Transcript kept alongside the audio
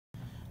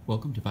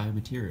Welcome to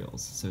Biomaterials.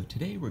 So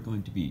today we're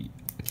going to be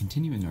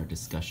continuing our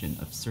discussion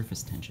of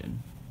surface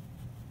tension.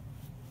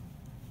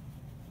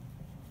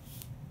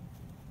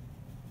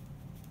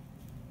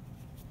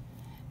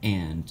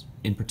 And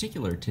in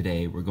particular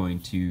today we're going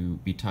to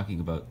be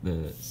talking about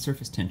the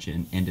surface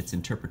tension and its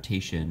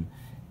interpretation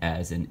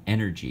as an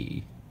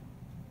energy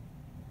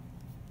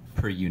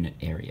per unit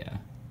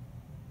area.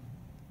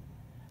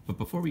 But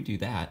before we do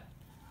that,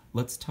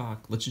 let's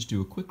just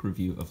do a quick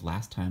review of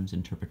last time's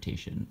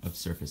interpretation of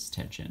surface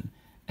tension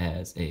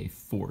as a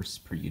force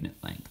per unit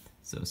length.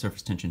 So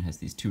surface tension has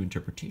these two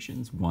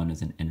interpretations, one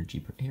as an energy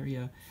per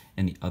area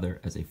and the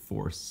other as a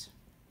force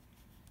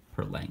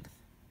per length.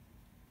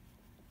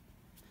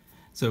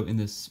 So in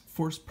this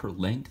force per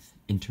length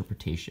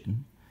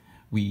interpretation,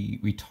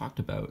 we talked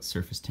about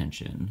surface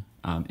tension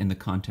in the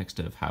context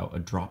of how a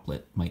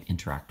droplet might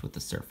interact with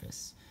the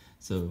surface.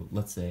 So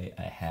let's say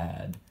I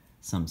had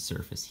some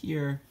surface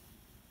here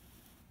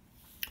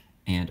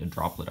and a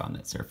droplet on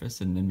that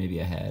surface, and then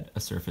maybe I had a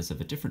surface of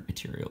a different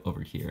material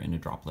over here and a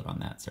droplet on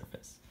that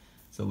surface.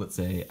 So let's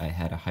say I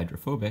had a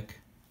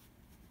hydrophobic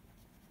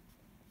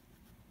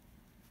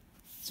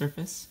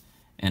surface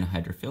and a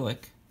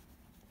hydrophilic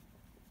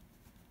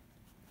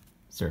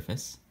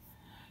surface,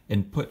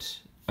 and put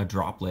a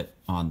droplet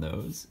on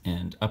those,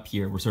 and up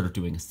here we're sort of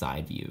doing a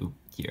side view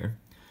here,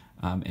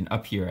 and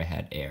up here I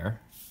had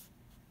air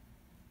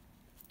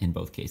in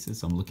both cases,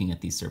 so I'm looking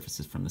at these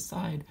surfaces from the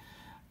side.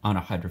 On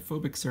a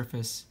hydrophobic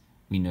surface,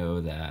 we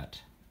know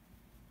that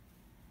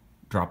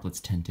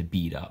droplets tend to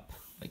bead up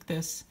like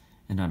this,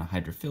 and on a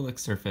hydrophilic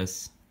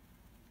surface,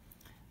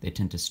 they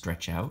tend to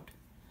stretch out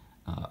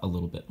a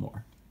little bit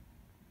more.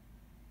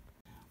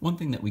 One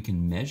thing that we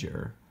can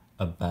measure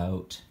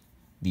about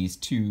these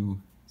two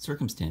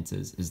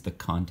circumstances is the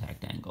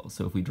contact angle.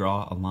 So if we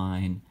draw a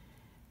line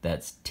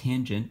that's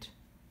tangent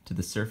to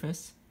the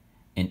surface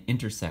and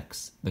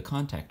intersects the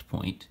contact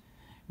point,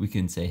 we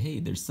can say, hey,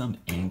 there's some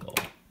angle.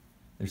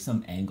 There's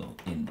some angle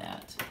in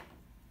that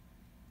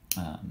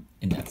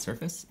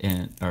surface,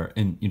 or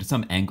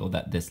some angle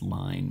that this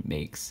line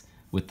makes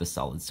with the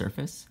solid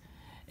surface.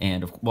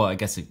 And well, I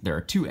guess there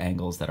are two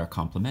angles that are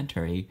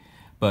complementary,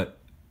 but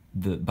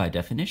by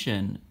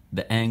definition,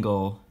 the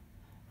angle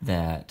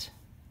that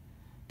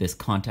this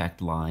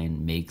contact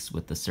line makes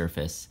with the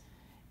surface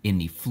in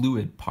the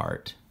fluid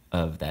part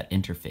of that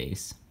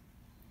interface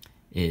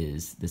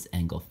is this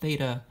angle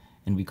theta,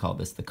 and we call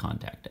this the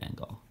contact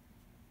angle.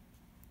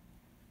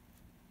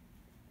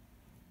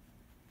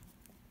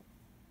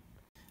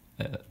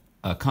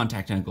 A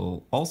contact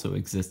angle also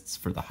exists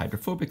for the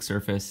hydrophobic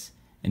surface,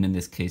 and in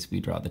this case we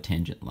draw the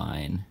tangent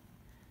line,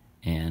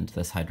 and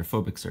this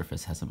hydrophobic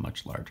surface has a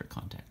much larger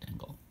contact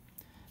angle.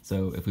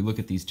 So if we look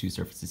at these two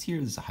surfaces here,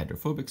 there's a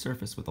hydrophobic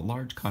surface with a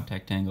large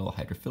contact angle, a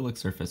hydrophilic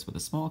surface with a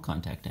small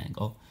contact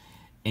angle.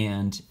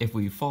 And if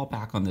we fall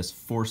back on this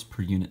force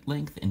per unit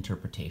length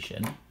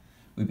interpretation,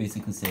 we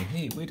basically say,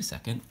 hey, wait a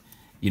second,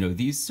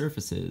 these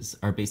surfaces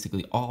are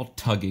basically all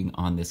tugging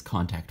on this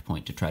contact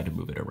point to try to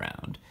move it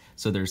around.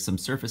 So there's some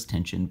surface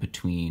tension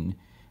between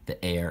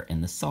the air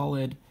and the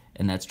solid,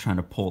 and that's trying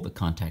to pull the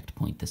contact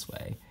point this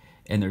way.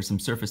 And there's some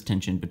surface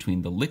tension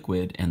between the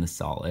liquid and the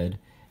solid,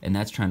 and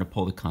that's trying to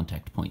pull the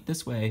contact point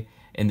this way.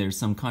 And there's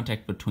some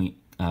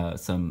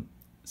some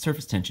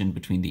surface tension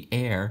between the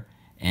air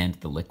and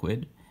the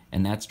liquid,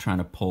 and that's trying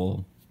to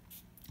pull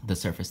the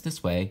surface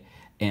this way.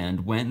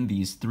 And when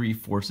these three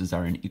forces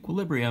are in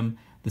equilibrium,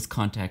 this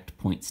contact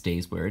point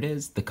stays where it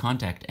is. The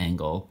contact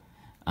angle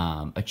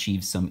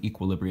achieves some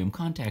equilibrium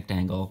contact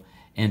angle,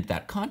 and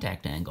that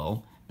contact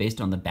angle,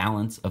 based on the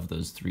balance of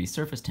those three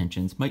surface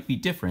tensions, might be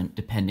different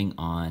depending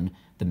on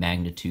the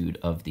magnitude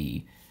of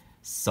the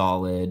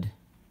solid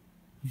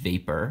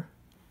vapor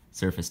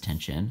surface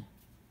tension,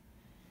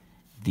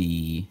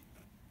 the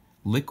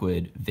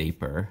liquid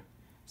vapor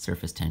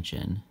surface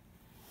tension,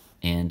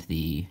 and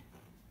the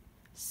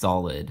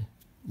solid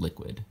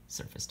liquid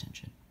surface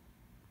tension.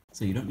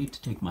 So you don't need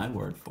to take my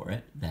word for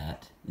it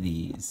that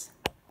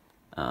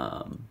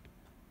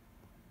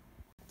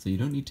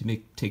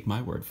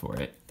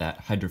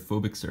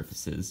hydrophobic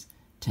surfaces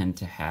tend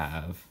to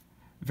have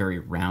very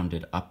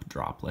rounded up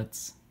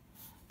droplets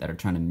that are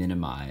trying to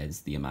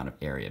minimize the amount of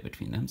area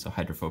between them. So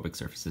hydrophobic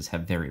surfaces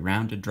have very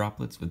rounded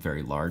droplets with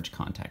very large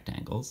contact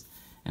angles,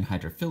 and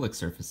hydrophilic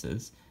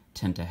surfaces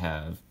tend to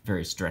have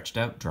very stretched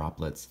out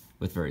droplets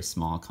with very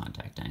small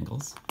contact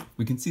angles.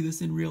 We can see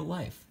this in real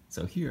life.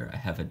 So here I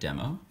have a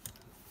demo.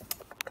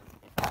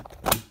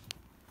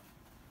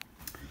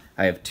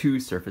 I have two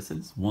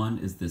surfaces. One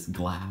is this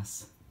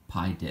glass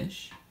pie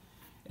dish,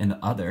 and the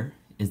other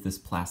is this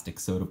plastic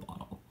soda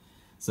bottle.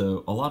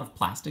 So a lot of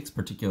plastics,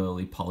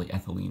 particularly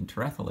polyethylene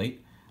terephthalate,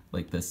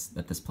 like this,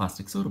 that this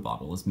plastic soda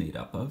bottle is made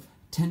up of,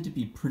 tend to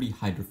be pretty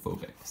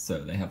hydrophobic.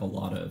 So they have a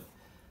lot of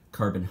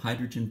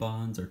carbon-hydrogen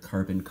bonds or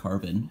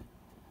carbon-carbon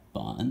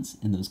bonds,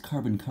 and those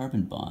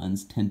carbon-carbon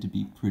bonds tend to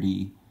be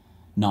pretty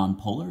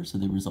non-polar, so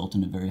they result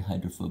in a very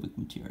hydrophobic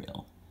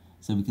material.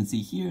 So we can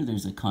see here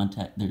there's a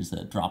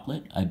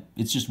droplet.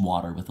 It's just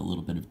water with a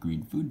little bit of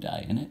green food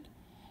dye in it.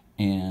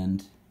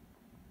 And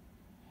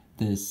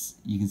this,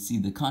 you can see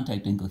the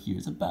contact angle here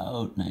is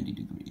about 90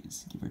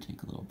 degrees, give or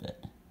take a little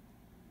bit.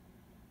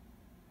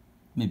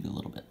 Maybe a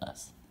little bit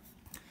less.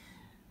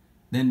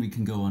 Then we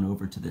can go on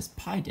over to this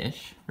pie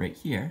dish right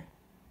here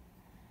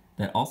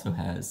that also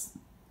has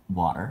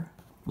water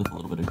with a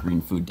little bit of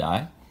green food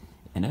dye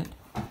in it.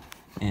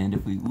 And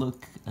if we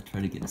look, I'll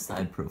try to get a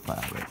side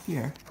profile right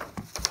here.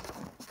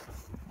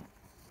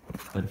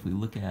 But if we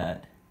look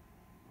at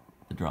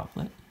the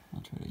droplet,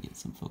 I'll try to get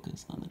some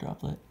focus on the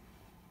droplet.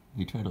 If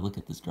you try to look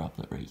at this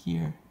droplet right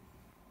here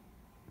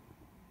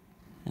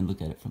and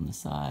look at it from the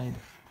side,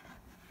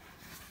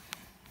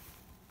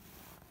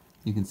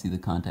 you can see the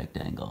contact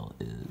angle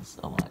is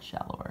a lot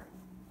shallower.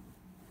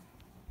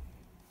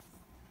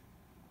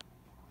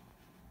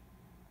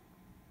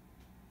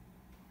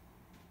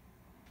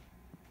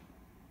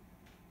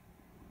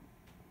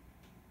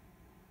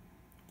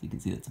 You can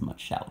see it's a much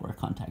shallower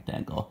contact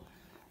angle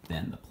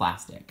than the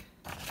plastic,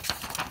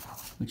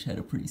 which had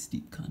a pretty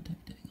steep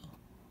contact angle.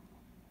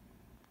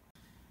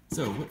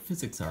 So what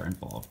physics are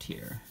involved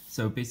here?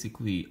 So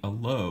basically a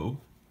low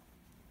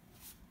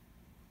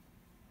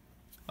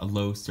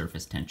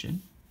surface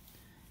tension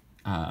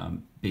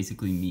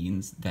basically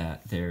means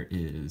that there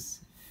is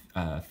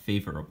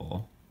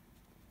favorable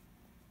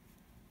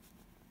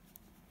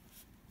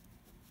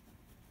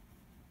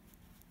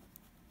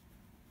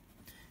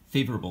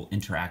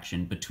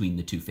interaction between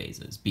the two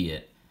phases, be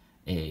it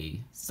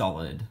a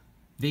solid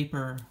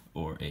vapor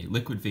or a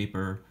liquid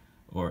vapor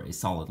or a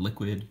solid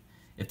liquid.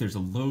 If there's a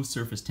low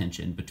surface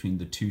tension between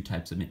the two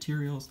types of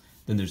materials,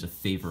 then there's a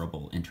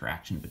favorable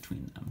interaction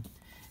between them.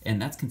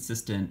 And that's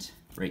consistent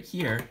right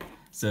here.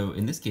 So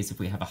in this case, if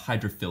we have a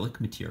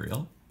hydrophilic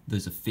material,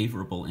 there's a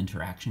favorable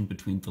interaction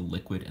between the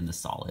liquid and the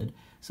solid.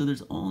 So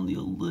there's only a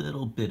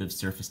little bit of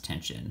surface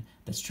tension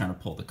that's trying to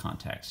pull the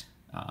contact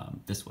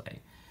this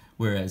way.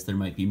 Whereas there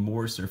might be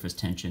more surface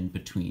tension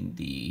between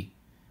the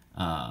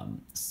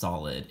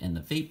solid and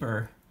the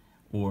vapor,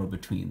 or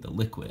between the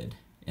liquid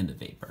and the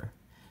vapor.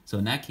 So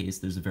in that case,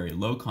 there's a very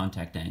low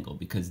contact angle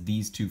because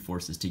these two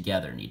forces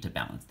together need to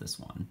balance this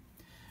one.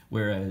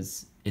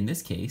 Whereas in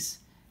this case,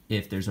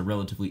 if there's a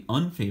relatively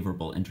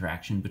unfavorable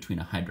interaction between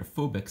a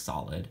hydrophobic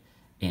solid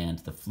and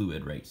the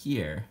fluid right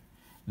here,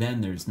 then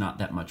there's not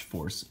that much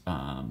force,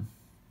 then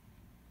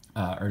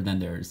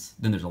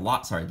there's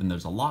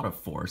a lot of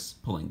force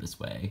pulling this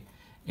way,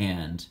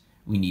 and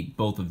we need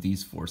both of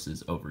these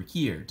forces over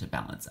here to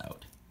balance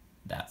out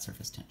that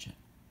surface tension.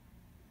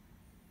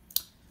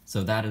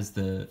 So that's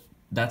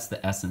the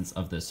essence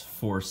of this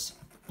force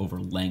over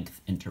length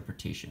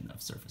interpretation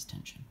of surface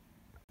tension.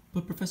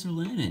 But Professor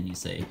Lannin, you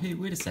say, hey,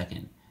 wait a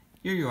second.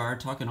 Here you are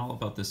talking all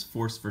about this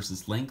force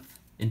versus length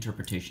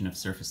interpretation of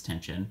surface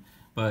tension,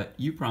 but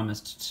you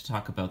promised to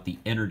talk about the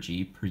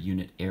energy per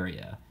unit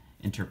area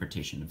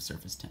interpretation of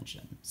surface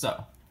tension.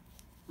 So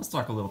let's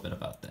talk a little bit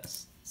about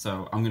this.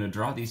 So I'm going to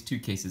draw these two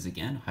cases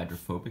again,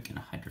 hydrophobic and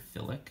a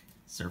hydrophilic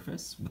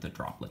surface with a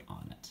droplet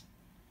on it.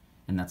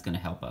 And that's going to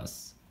help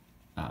us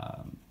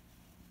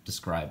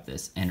describe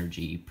this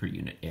energy per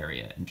unit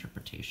area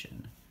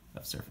interpretation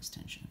of surface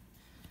tension.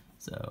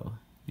 So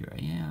here I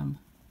am,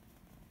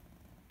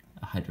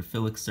 a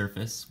hydrophilic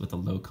surface with a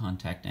low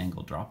contact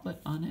angle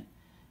droplet on it,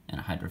 and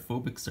a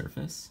hydrophobic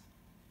surface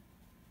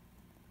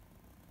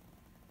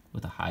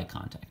with a high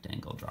contact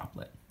angle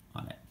droplet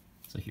on it.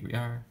 So here we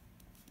are,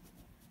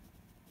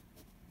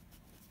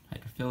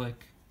 hydrophilic,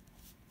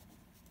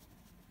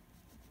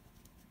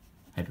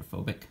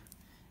 hydrophobic,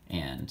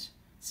 and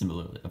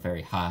similarly a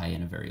very high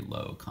and a very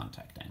low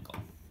contact angle.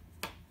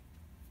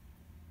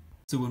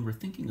 So when we're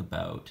thinking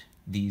about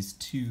these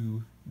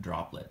two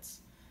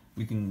droplets,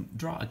 we can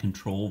draw a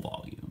control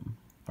volume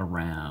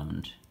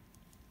around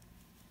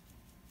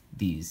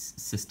these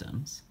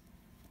systems,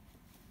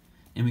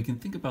 and we can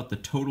think about the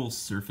total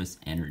surface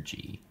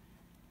energy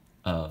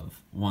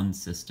of one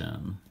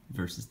system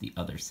versus the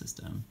other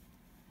system.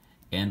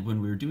 And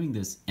when we're doing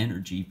this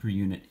energy per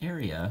unit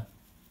area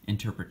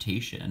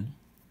interpretation,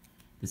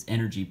 this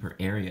energy per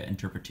area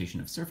interpretation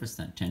of surface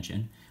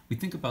tension, we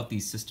think about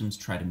these systems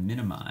try to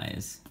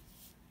minimize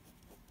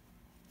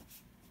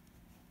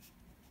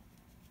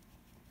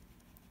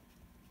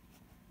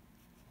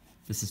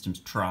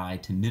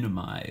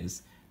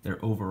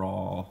their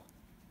overall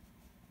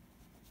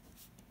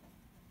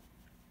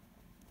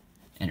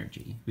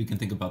energy. We can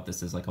think about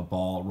this as like a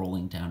ball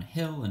rolling down a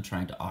hill and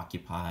trying to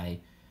occupy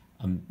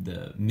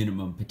the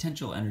minimum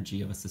potential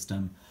energy of a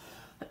system.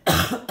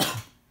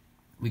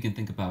 We can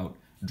think about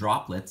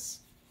droplets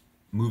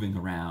moving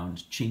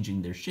around,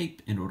 changing their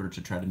shape in order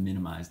to try to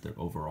minimize their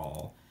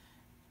overall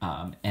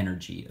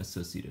energy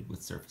associated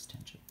with surface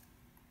tension.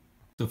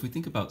 So if we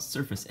think about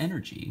surface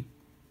energy,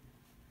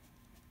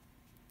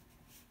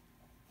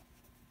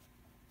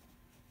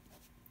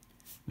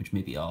 which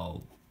maybe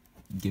I'll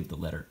give the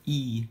letter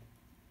E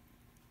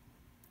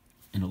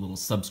and a little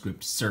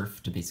subscript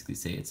surf to basically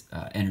say it's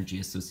energy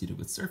associated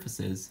with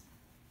surfaces,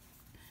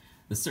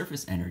 the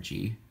surface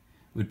energy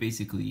would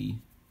basically,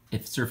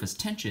 if surface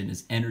tension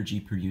is energy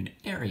per unit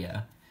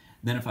area,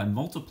 then if I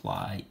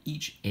multiply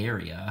each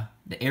area,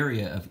 the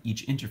area of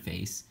each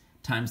interface,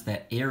 times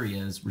that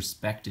area's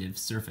respective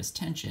surface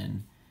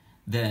tension,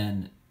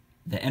 then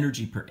the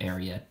energy per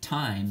area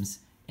times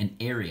an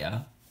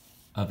area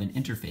of an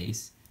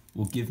interface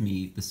will give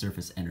me the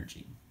surface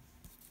energy.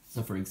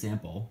 So for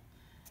example,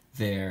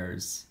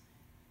 there's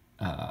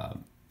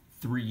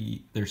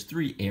three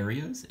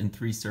areas and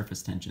 3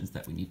 surface tensions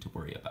that we need to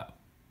worry about.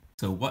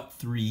 So what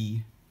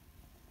 3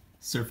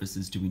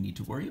 surfaces do we need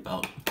to worry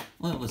about?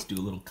 Well, let's do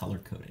a little color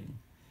coding.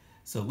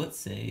 So let's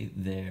say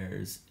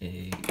there's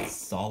a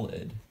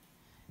solid,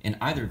 in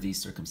either of these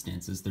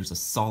circumstances, there's a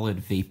solid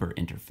vapor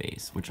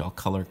interface, which I'll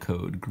color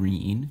code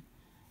green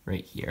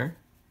right here.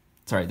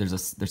 Sorry, there's a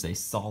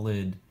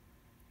solid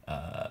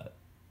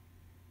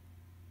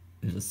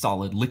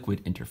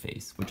liquid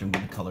interface, which I'm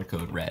going to color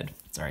code red.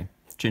 Sorry,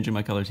 changing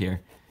my colors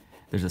here.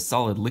 There's a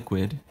solid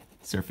liquid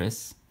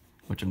surface,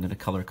 which I'm going to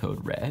color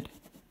code red.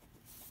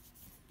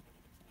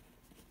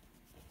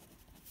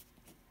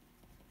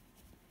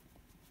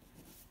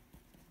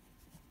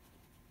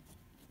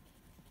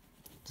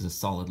 There's a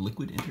solid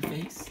liquid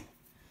interface.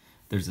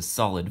 There's a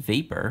solid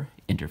vapor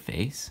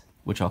interface,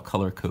 which I'll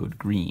color code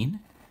green.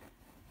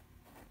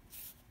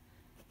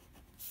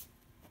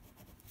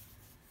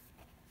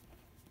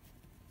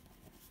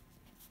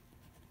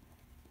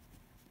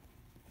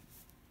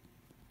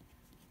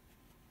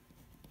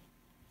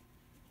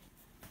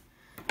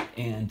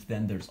 And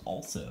then there's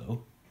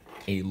also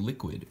a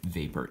liquid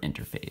vapor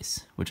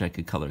interface, which I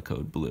could color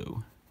code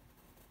blue.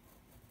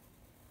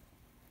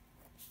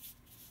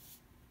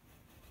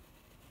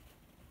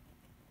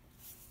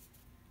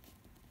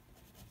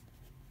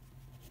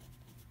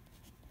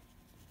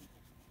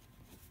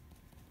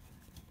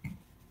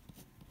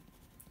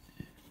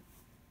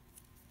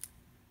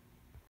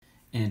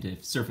 And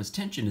if surface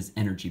tension is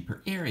energy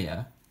per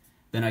area,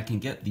 then I can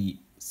get the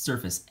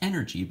surface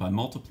energy by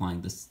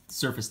multiplying the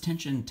surface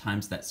tension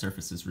times that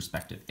surface's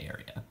respective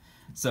area.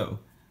 So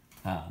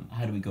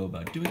how do we go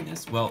about doing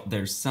this? Well,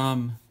 there's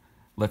some,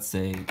 let's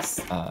say,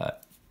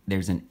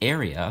 there's an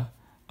area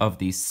of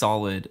the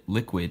solid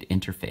liquid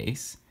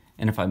interface,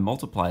 and if I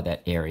multiply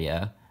that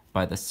area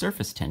by the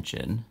surface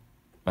tension,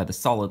 by the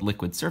solid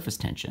liquid surface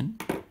tension,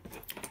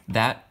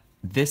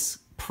 this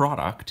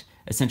product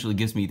essentially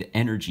gives me the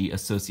energy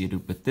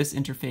associated with this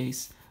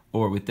interface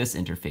or with this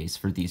interface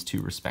for these 2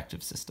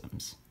 respective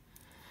systems.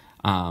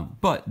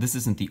 But this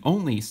isn't the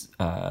only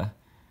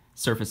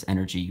surface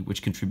energy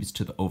which contributes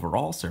to the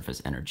overall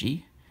surface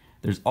energy.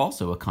 There's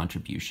also a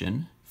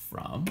contribution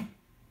from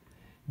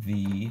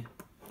the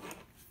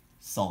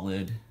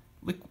solid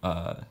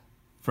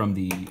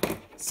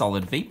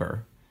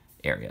vapor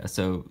area.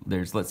 So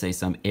there's, let's say,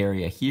 some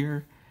area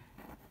here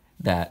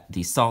that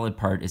the solid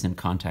part is in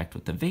contact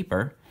with the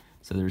vapor.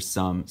 So there's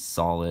some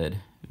solid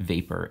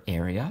vapor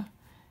area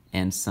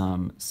and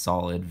some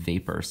solid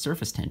vapor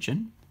surface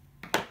tension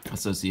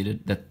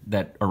associated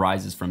that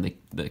arises from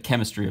the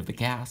chemistry of the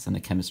gas and the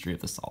chemistry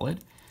of the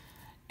solid.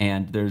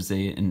 And there's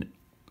a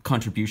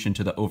contribution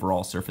to the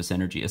overall surface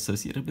energy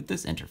associated with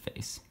this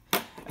interface.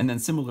 And then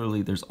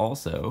similarly, there's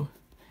also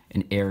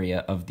an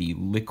area of the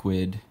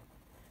liquid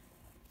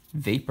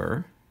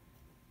vapor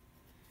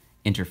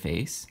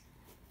interface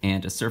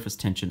and a surface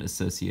tension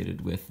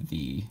associated with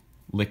the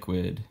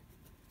liquid,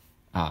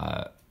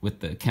 with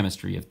the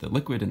chemistry of the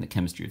liquid and the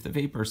chemistry of the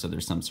vapor, so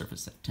there's some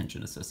surface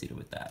tension associated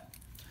with that.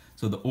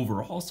 So the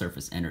overall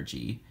surface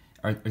energy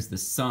is the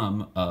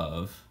sum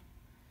of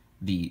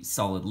the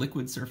solid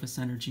liquid surface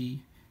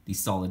energy, the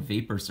solid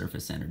vapor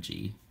surface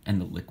energy, and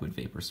the liquid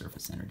vapor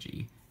surface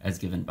energy, as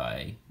given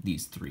by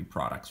these 3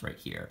 products right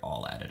here,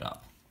 all added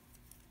up.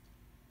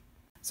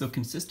 So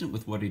consistent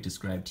with what I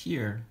described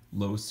here,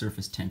 low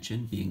surface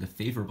tension being a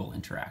favorable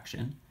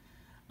interaction,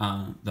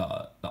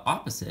 the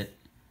opposite,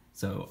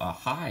 so a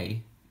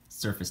high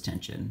surface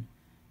tension,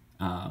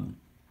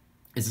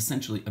 is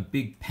essentially a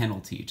big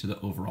penalty to the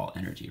overall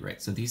energy,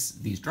 right? So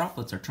these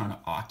droplets are trying to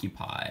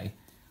occupy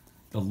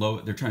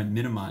they're trying to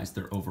minimize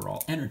their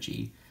overall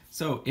energy.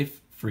 So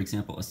if, for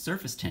example, a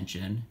surface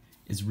tension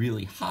is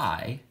really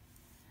high,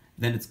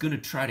 then it's going to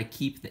try to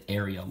keep the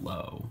area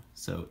low.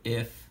 So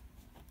if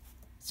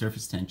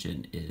surface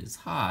tension is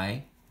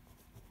high,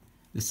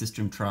 the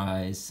system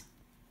tries,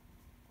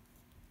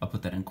 I'll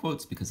put that in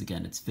quotes because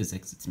again, it's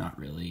physics, it's not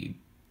really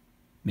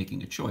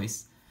making a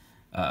choice.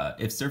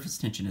 If surface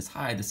tension is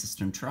high, the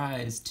system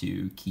tries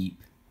to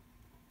keep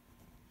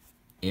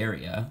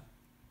area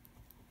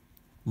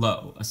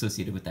low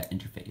associated with that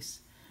interface.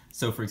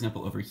 So for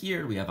example, over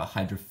here we have a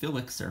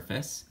hydrophilic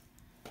surface,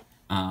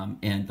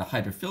 and the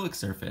hydrophilic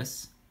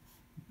surface,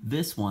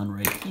 this one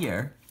right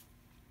here,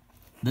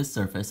 this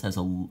surface has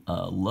a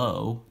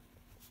low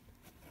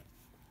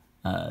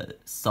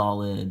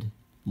solid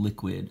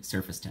liquid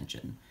surface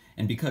tension.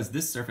 And because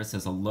this surface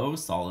has a low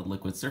solid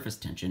liquid surface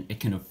tension, it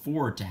can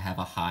afford to have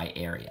a high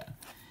area.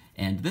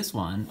 And this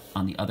one,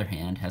 on the other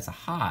hand, has a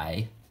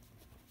high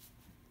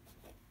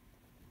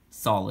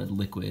solid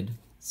liquid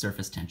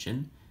surface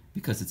tension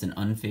because it's an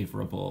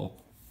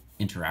unfavorable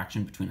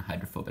interaction between a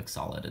hydrophobic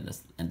solid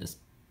and this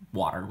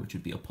water, which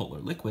would be a polar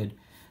liquid.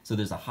 So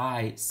there's a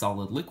high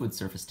solid liquid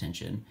surface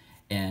tension,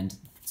 and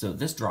So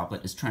this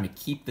droplet is trying to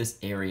keep this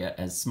area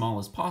as small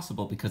as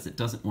possible because it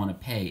doesn't want to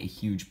pay a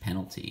huge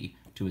penalty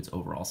to its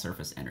overall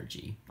surface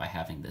energy by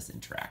having this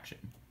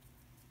interaction.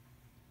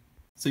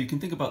 So you can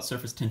think about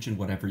surface tension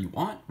whatever you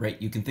want,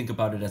 right? You can think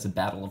about it as a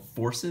battle of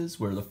forces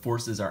where the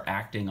forces are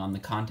acting on the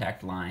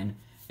contact line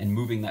and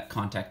moving that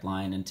contact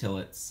line until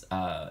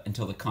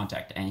the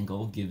contact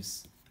angle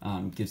gives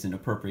an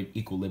appropriate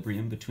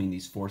equilibrium between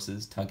these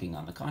forces tugging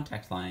on the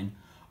contact line.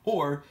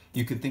 Or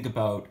you can think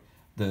about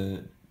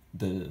the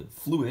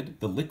fluid,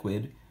 the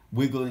liquid,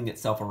 wiggling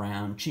itself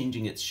around,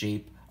 changing its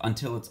shape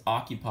until it's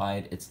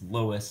occupied its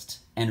lowest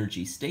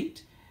energy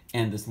state,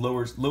 and this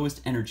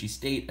lowest energy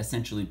state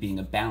essentially being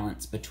a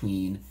balance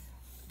between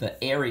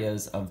the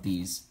areas of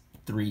these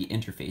three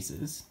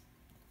interfaces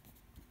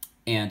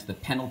and the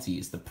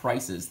penalties, the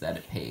prices that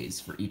it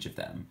pays for each of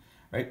them,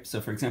 right? So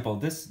for example,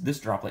 this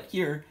droplet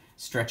here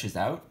stretches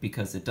out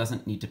because it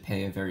doesn't need to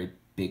pay a very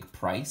big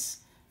price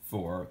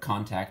for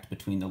contact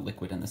between the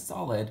liquid and the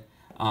solid,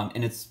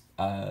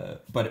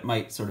 but it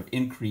might sort of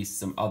increase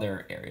some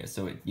other areas.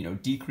 So it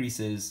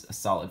decreases a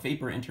solid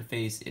vapor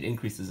interface, it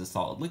increases a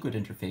solid liquid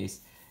interface,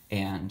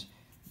 and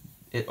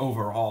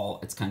overall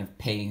it's kind of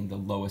paying the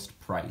lowest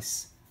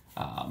price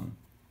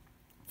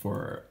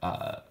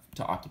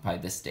to occupy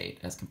this state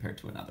as compared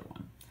to another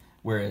one.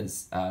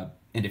 Whereas,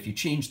 and if you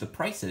change the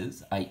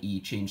prices, i.e.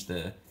 change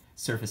the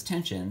surface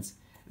tensions,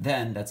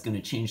 then that's going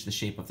to change the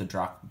shape of the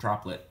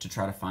droplet to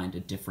try to find a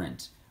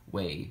different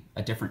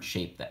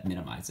shape that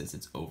minimizes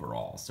its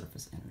overall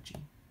surface energy.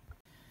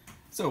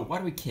 So why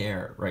do we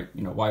care, right?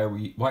 Why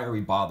do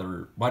we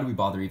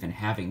bother even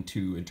having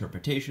two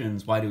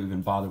interpretations? Why do we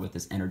even bother with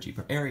this energy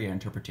per area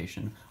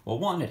interpretation? Well,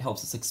 one, it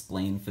helps us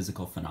explain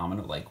physical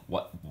phenomena like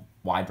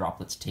why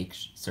droplets take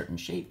certain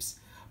shapes.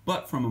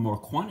 But from a more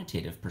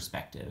quantitative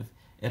perspective,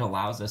 it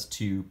allows us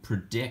to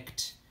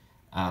predict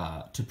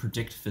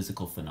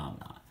physical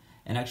phenomena.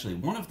 And actually,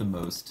 one of the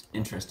most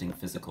interesting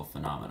physical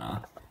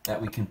phenomena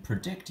that we can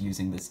predict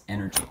using this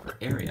energy per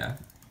area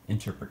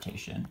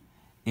interpretation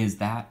is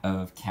that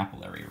of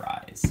capillary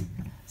rise.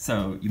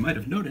 So you might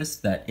have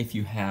noticed that if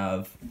you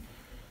have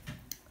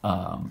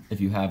a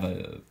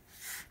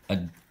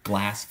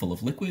glass full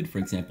of liquid, for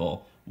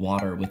example,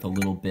 water with a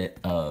little bit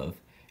of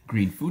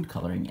green food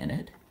coloring in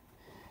it,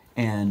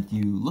 and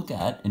you look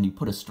at and you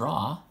put a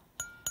straw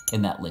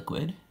in that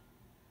liquid,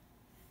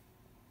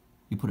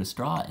 you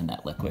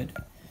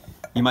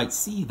might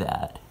see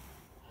that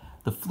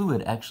the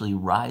fluid actually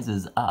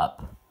rises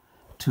up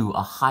to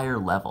a higher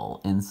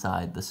level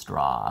inside the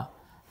straw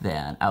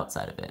than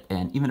outside of it.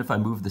 And even if I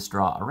move the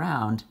straw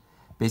around,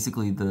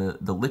 basically the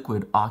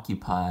liquid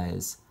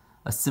occupies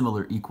a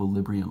similar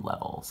equilibrium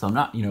level. So I'm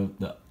not,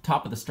 the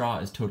top of the straw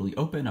is totally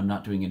open. I'm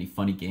not doing any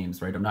funny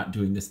games, right? I'm not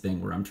doing this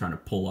thing where I'm trying to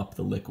pull up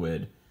the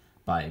liquid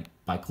by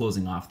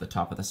closing off the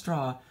top of the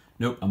straw.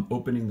 Nope, I'm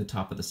opening the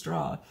top of the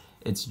straw.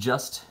 It's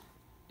just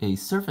a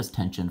surface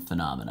tension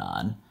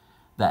phenomenon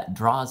that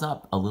draws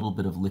up a little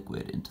bit of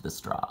liquid into the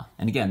straw.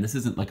 And again, this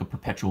isn't like a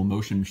perpetual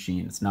motion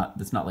machine. It's not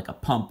like a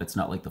pump. It's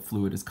not like the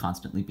fluid is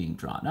constantly being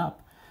drawn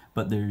up,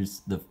 but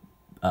there's the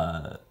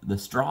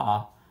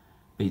straw,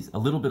 a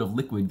little bit of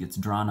liquid gets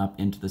drawn up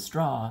into the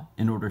straw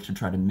in order to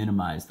try to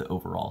minimize the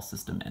overall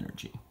system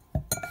energy.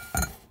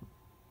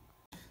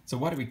 So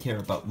why do we care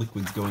about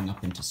liquids going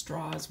up into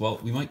straws? Well,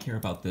 we might care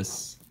about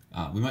this.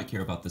 We might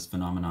care about this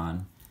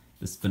phenomenon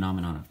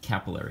of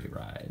capillary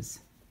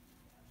rise.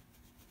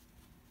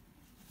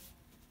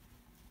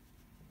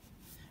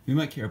 We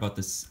might care about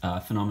this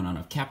phenomenon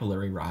of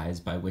capillary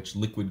rise by which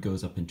liquid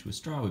goes up into a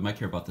straw. We might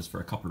care about this for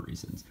a couple of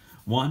reasons.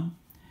 One,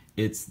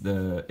 it's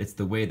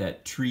the way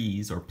that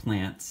trees or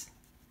plants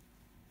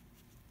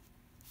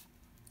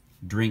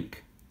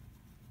drink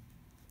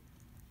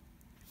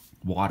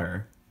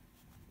water.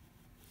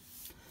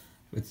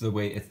 It's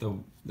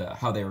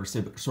how they are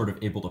sort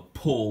of able to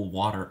pull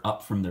water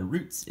up from their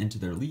roots into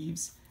their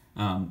leaves.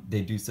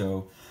 They do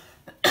so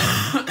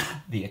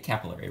via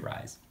capillary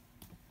rise.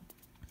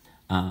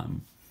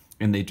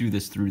 And they do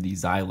this through the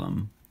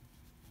xylem.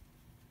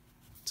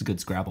 It's a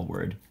good Scrabble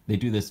word. They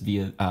do this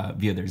via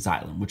their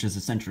xylem, which is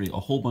essentially a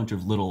whole bunch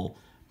of little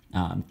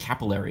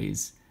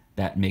capillaries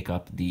that make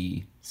up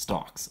the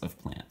stalks of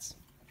plants.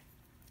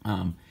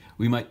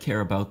 We might care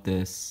about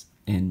this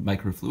in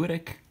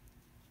microfluidic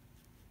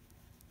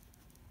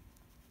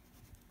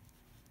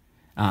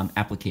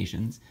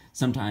applications.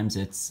 Sometimes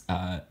it's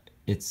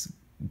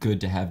good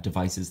to have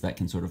devices that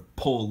can sort of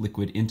pull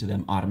liquid into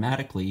them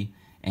automatically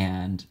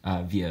and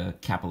via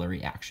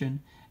capillary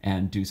action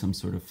and do some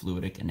sort of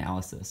fluidic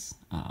analysis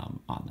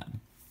on them.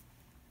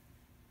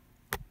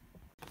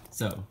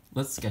 So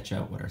let's sketch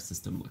out what our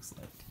system looks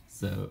like.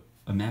 So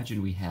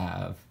imagine we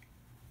have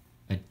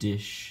a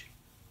dish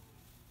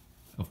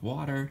of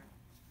water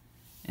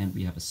and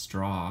we have a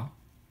straw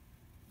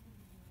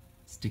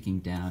sticking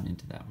down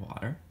into that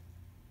water.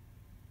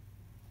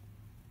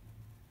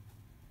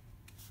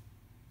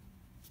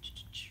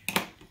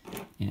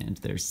 And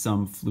there's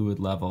some fluid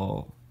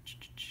level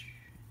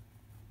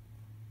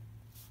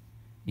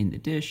in the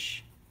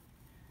dish,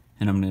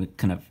 and I'm going to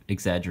kind of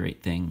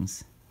exaggerate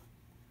things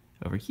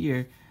over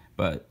here,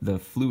 but the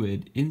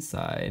fluid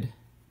inside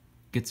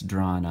gets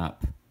drawn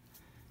up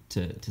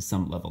to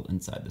some level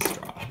inside the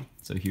straw.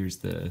 So here's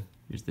the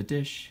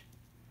dish,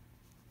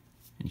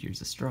 and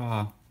here's a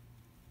straw,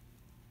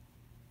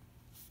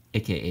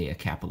 aka a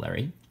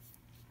capillary,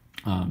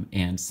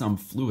 and some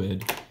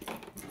fluid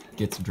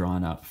gets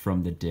drawn up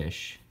from the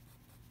dish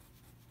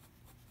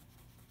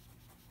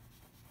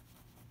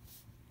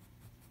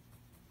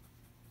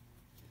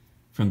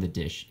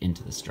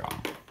into the straw.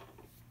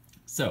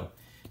 So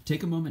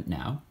take a moment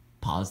now,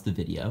 pause the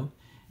video,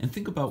 and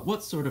think about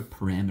what sort of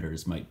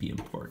parameters might be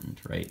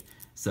important, right?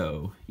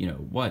 So, you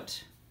know,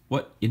 what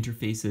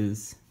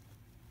interfaces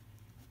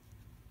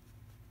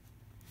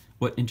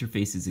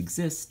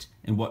exist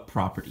and what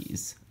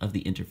properties of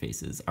the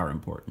interfaces are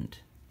important.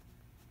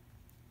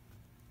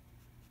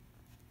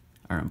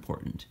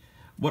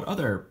 What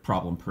other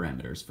problem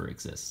parameters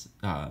exist?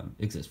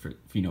 For,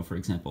 you know, for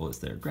example, is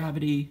there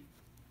gravity?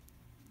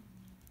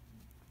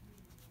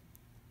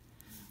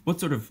 What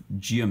sort of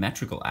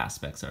geometrical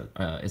aspects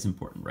is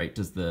important, right?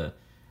 Does do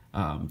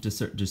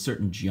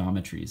certain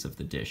geometries of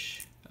the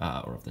dish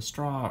or of the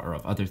straw or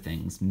of other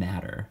things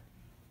matter?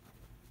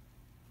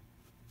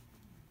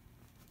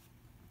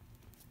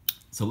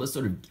 So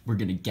we're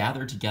going to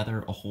gather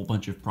together a whole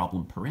bunch of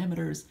problem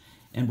parameters,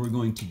 and we're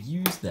going to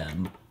use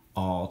them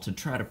all to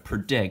try to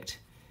predict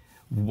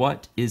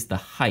what is the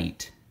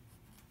height,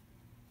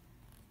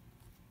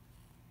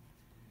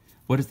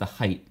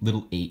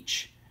 little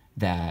h,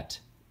 that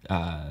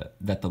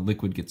the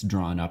liquid gets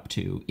drawn up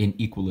to in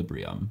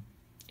equilibrium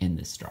in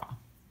this straw.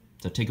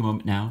 So take a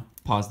moment now,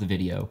 pause the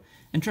video,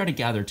 and try to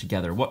gather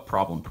together what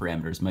problem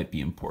parameters might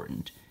be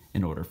important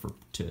in order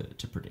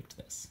to predict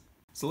this.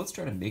 So let's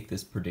try to make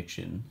this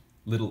prediction,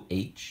 little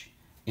h,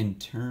 in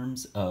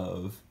terms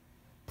of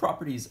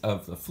properties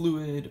of the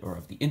fluid or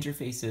of the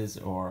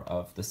interfaces or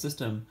of the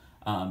system,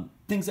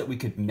 things that we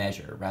could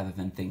measure rather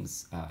than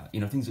things,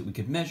 things that we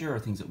could measure or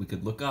things that we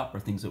could look up or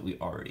things that we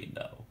already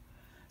know.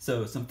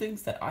 So some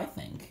things that I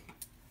think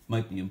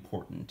might be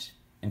important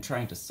in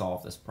trying to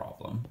solve this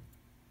problem.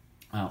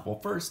 Well,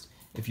 first,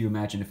 if you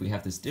imagine if we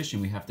have this dish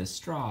and we have this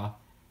straw,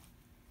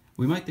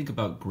 we might think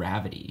about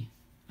gravity.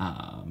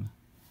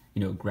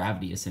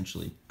 Gravity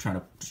essentially trying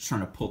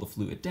to pull the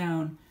fluid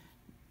down.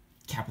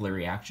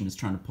 Capillary action is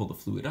trying to pull the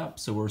fluid up.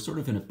 So we're sort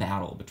of in a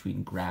battle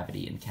between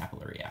gravity and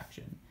capillary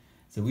action.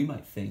 So we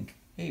might think,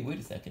 hey, wait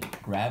a second,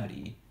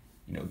 gravity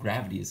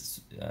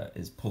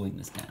is pulling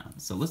this down.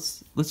 So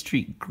let's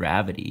treat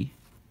gravity,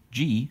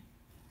 g,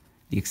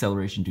 the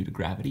acceleration due to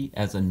gravity,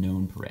 as a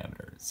known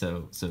parameter.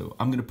 So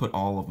I'm going to put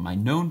all of my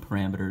known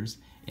parameters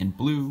in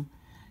blue,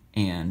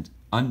 and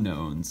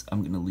unknowns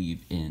I'm going to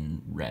leave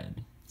in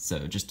red.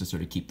 So just to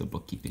sort of keep the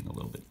bookkeeping a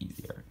little bit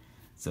easier.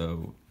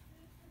 So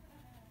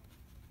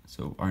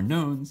our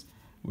knowns,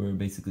 we're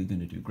basically going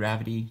to do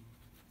gravity.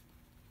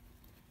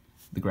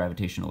 The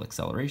gravitational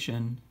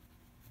acceleration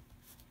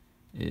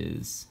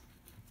is,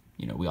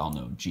 we all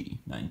know g,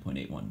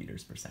 9.81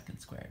 meters per second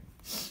squared.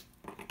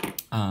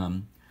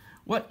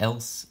 What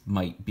else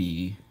might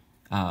be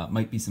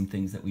some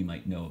things that we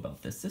might know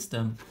about this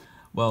system?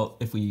 Well,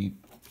 if we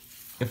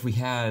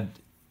had,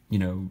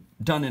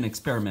 done an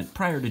experiment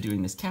prior to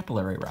doing this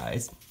capillary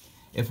rise,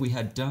 if we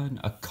had done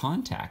a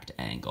contact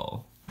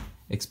angle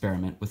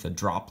experiment with a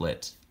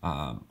droplet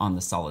on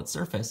the solid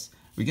surface,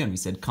 we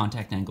said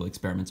contact angle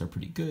experiments are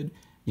pretty good.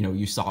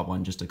 You saw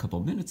one just a couple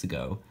minutes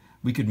ago.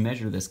 We could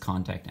measure this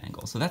contact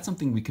angle. So that's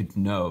something we could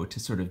know to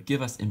sort of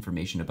give us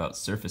information about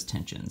surface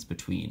tensions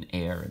between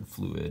air and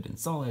fluid and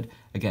solid.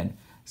 Again,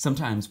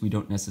 sometimes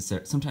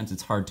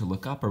it's hard to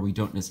look up, or we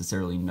don't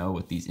necessarily know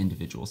what these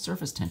individual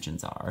surface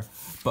tensions are,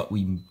 but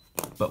we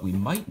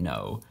might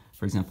know,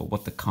 for example,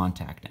 what the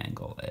contact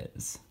angle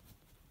is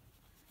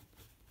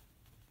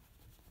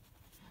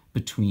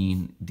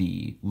between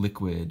the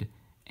liquid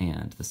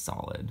and the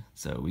solid.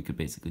 So we could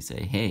basically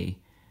say, hey,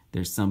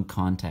 there's some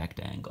contact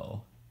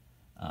angle.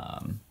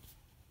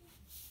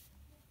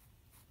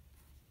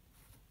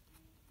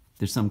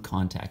 There's some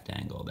contact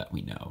angle that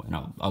we know, and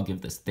I'll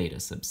give this theta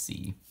sub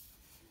c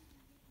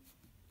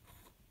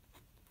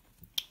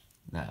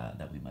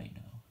that we might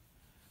know.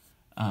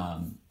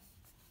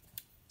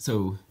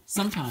 So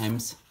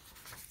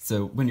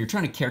when you're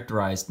trying to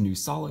characterize new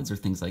solids or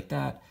things like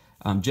that,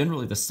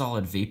 generally the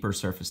solid vapor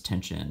surface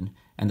tension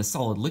and the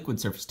solid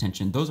liquid surface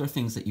tension, those are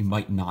things that you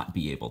might not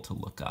be able to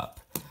look up.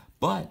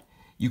 But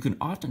you can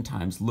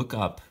oftentimes look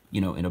up,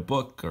 in a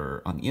book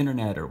or on the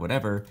internet or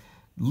whatever,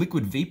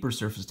 liquid vapor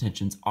surface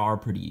tensions are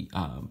pretty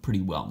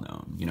well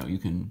known. You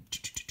can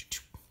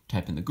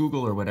type in the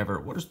Google or whatever,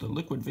 what is the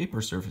liquid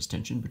vapor surface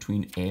tension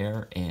between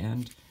air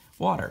and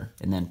water?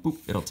 And then boop,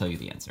 it'll tell you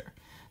the answer.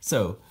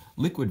 So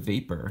liquid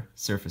vapor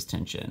surface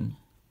tension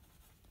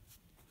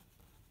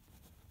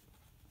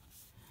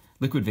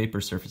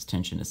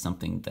is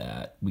something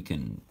that we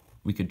could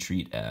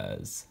treat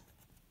as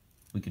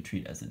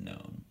a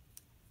known.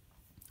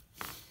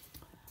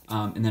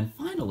 And then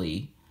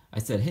finally, I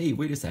said, hey,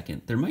 wait a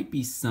second, there might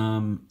be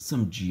some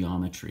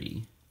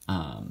geometry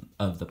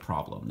of the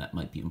problem that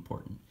might be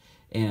important.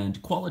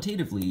 And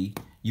qualitatively,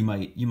 you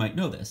might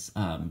know this.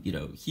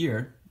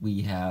 Here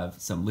we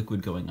have some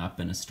liquid going up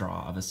in a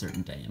straw of a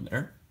certain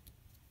diameter.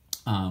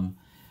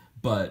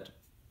 But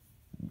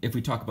if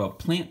we talk about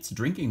plants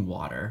drinking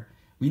water,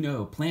 we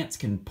know plants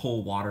can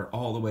pull water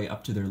all the way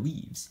up to their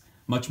leaves,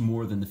 much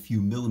more than the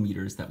few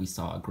millimeters that we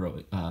saw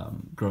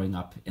growing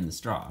up in the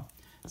straw.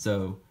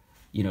 So,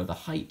 the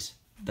height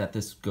that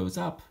this goes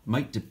up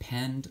might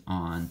depend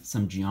on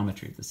some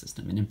geometry of the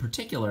system. And in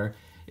particular,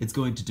 it's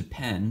going to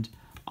depend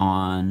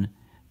on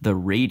the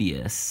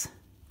radius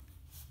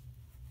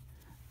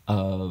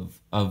of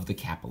the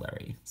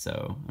capillary.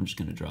 So I'm just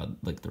going to draw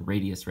like the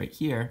radius right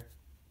here.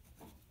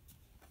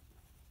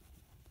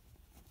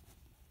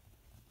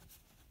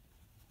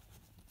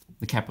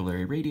 The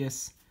capillary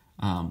radius,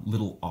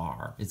 little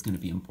r, is going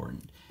to be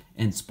important.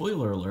 And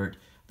spoiler alert,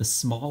 the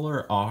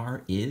smaller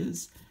r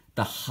is,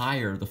 the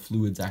higher the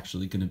fluid's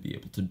actually going to be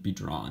able to be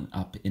drawn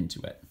up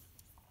into it.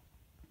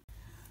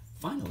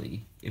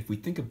 Finally, if we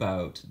think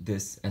about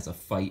this as a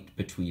fight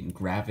between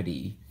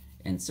gravity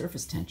and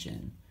surface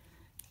tension,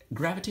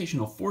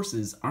 gravitational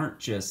forces aren't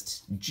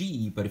just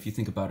g, but if you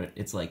think about it,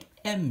 it's like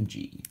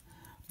mg.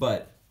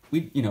 But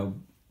we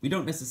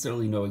don't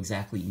necessarily know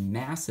exactly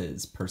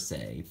masses per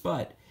se,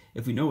 but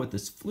if we know what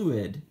this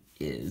fluid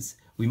is,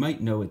 we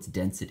might know its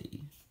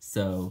density.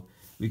 So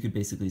we could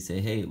basically say,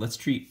 hey, let's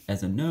treat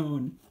as a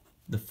known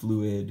the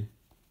fluid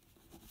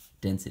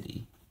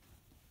density,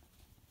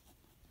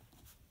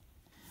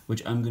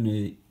 which I'm going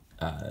to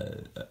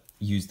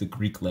use the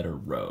Greek letter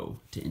rho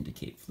to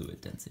indicate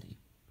fluid density.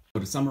 So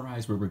to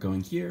summarize where we're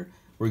going here,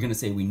 we're going to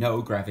say we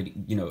know gravity,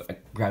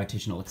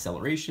 gravitational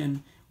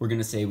acceleration. We're going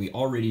to say we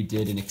already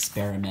did an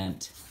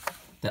experiment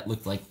that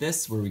looked like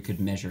this, where we could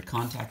measure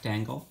contact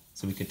angle.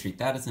 So we could treat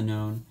that as a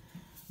known.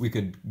 We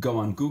could go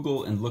on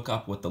Google and look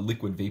up what the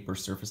liquid vapor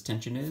surface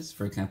tension is,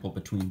 for example,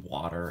 between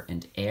water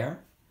and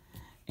air.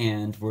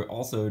 And we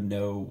also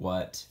know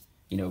what,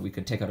 we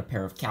could take out a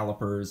pair of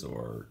calipers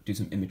or do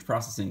some image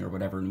processing or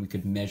whatever, and we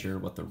could measure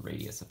what the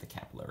radius of the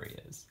capillary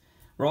is.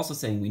 We're also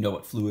saying we know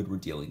what fluid we're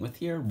dealing with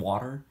here,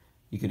 water.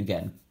 You could,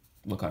 again,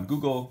 look on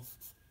Google,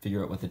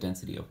 figure out what the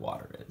density of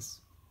water is.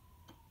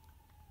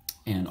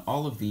 And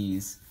all of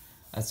these,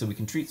 so we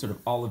can treat sort of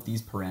all of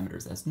these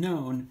parameters as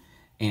known.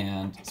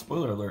 And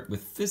spoiler alert,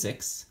 with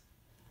physics,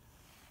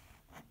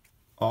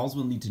 all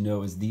we'll need to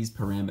know is these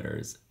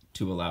parameters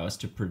to allow us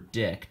to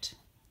predict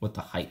what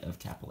the height of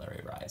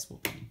capillary rise will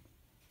be.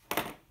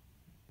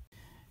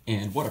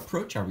 And what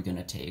approach are we going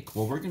to take?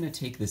 Well, we're going to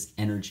take this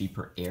energy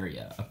per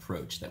area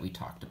approach that we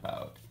talked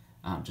about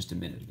just a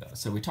minute ago.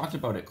 So we talked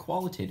about it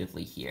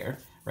qualitatively here,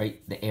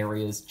 right? The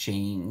areas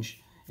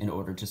change in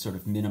order to sort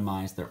of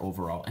minimize their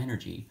overall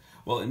energy.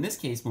 Well, in this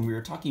case, when we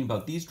were talking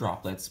about these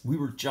droplets, we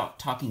were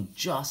talking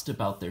just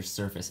about their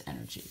surface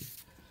energy.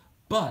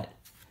 But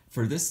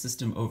for this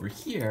system over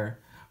here,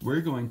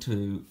 we're going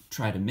to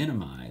try to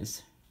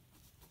minimize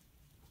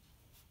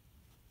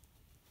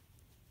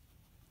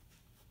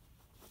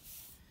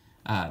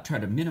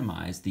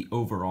the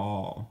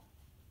overall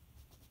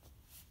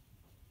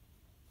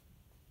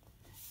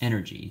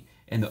energy.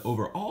 And the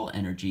overall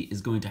energy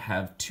is going to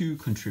have two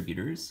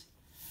contributors.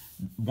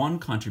 One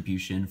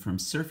contribution from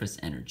surface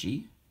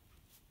energy.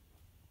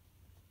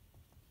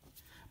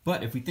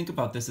 But if we think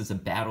about this as a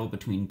battle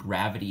between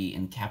gravity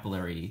and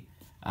capillary,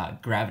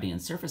 gravity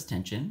and surface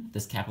tension,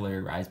 this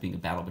capillary rise being a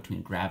battle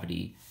between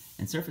gravity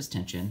and surface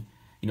tension,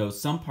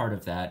 some part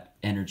of that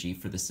energy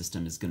for the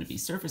system is going to be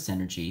surface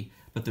energy,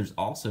 but there's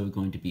also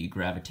going to be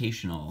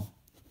gravitational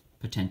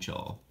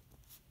potential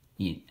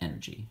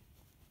energy.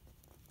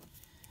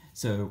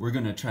 So we're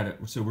going to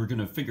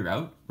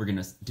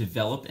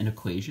develop an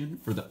equation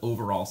for the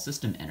overall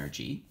system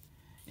energy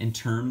in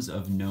terms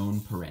of known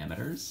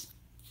parameters.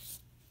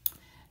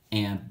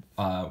 And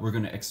we're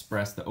going to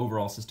express the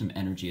overall system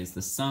energy as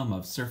the sum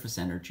of surface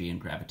energy and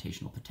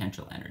gravitational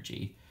potential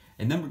energy.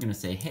 And then we're going to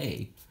say,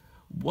 hey,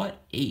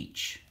 what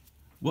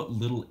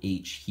little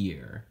h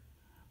here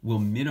will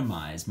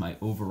minimize my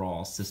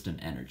overall system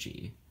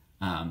energy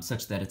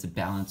such that it's a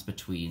balance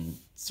between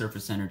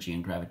surface energy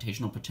and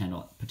gravitational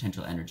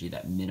potential energy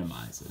that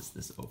minimizes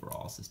this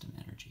overall system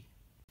energy.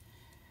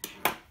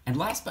 And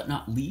last but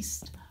not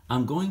least,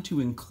 I'm going to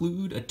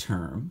include a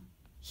term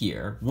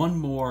here, one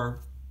more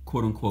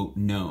quote-unquote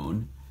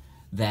known,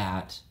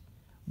 that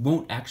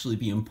won't actually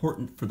be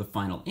important for the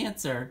final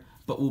answer,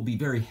 but will be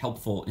very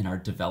helpful in our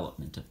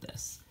development of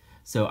this.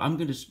 So I'm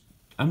just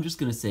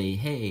going to say,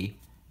 hey,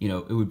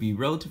 it would be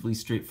relatively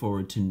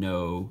straightforward to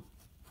know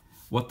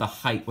what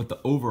the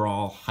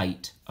overall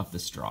height of the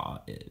straw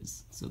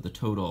is. So the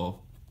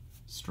total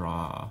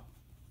straw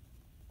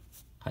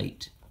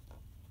height,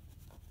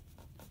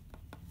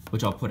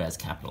 which I'll put as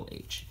capital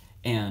H.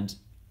 And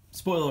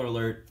spoiler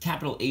alert,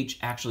 capital H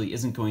actually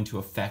isn't going to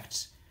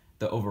affect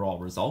the overall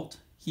result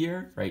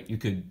here, right?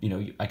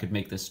 I could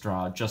make this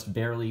straw just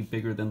barely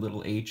bigger than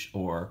little h,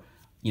 or,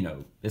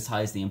 as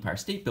high as the Empire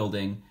State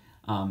Building.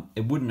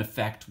 It wouldn't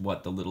affect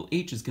what the little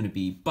h is going to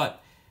be,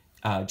 but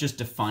just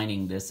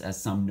defining this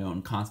as some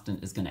known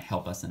constant is going to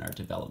help us in our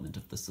development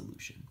of the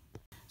solution.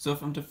 So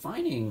if I'm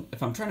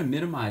trying to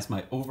minimize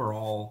my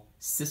overall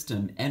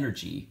system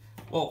energy,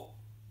 well,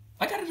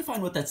 I got to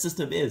define what that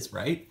system is,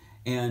 right?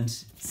 And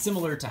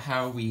similar to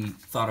how we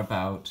thought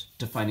about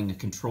defining a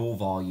control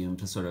volume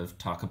to sort of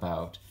talk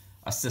about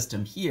a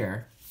system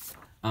here,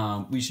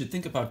 we should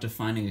think about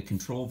defining a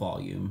control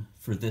volume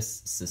for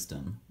this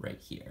system right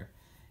here.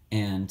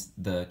 And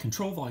the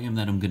control volume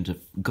that I'm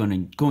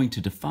going to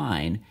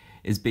define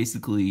is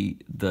basically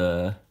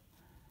the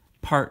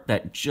part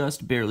that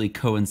just barely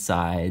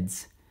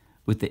coincides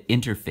with the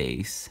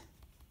interface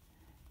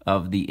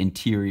of the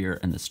interior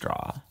and the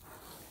straw.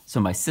 So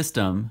my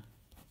system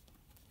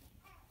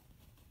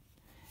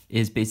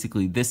is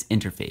basically this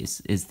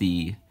interface, is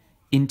the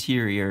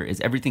interior,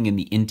 is everything in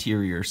the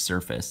interior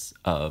surface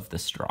of the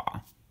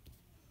straw.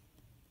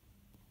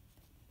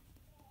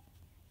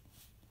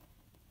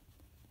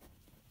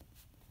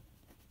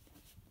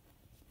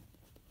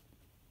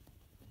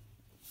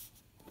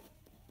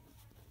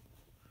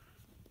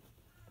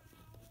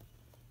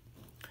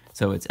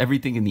 So it's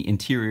everything in the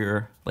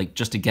interior, like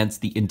just against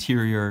the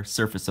interior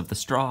surface of the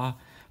straw,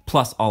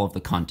 plus all of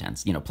the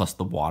contents, plus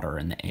the water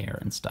and the air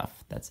and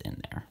stuff that's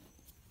in there.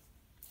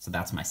 So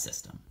that's my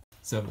system.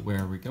 So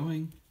where are we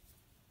going?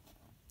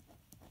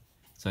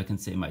 So I can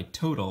say my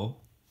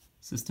total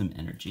system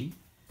energy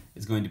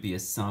is going to be a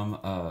sum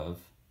of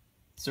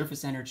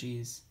surface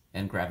energies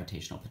and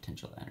gravitational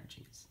potential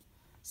energies.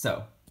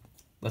 So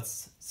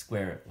let's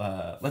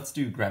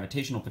do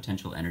gravitational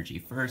potential energy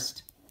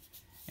first,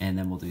 and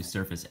then we'll do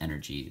surface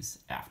energies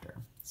after.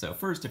 So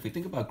first, if we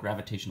think about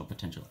gravitational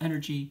potential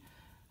energy,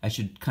 I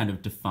should kind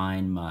of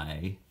define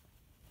my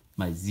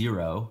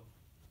zero,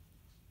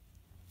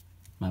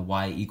 my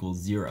y equals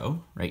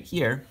 0 right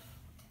here.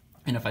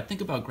 And if I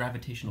think about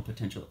gravitational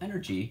potential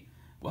energy,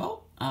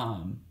 well,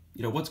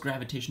 what's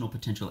gravitational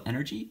potential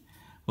energy?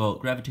 Well,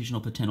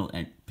 gravitational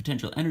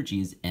potential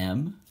energy is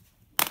m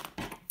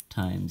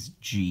times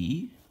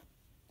g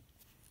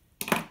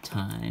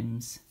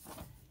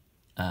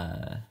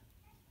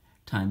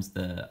times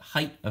the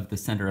height of the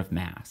center of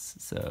mass.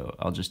 So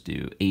I'll just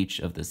do h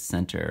of the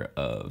center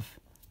of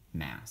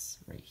mass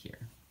right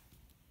here.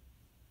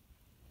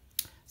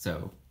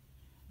 So,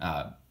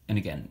 and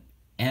again,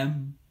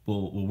 m,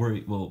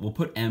 we'll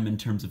put m in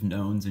terms of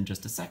knowns in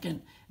just a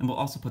second, and we'll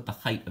also put the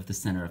height of the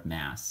center of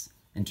mass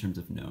in terms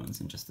of knowns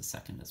in just a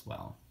second as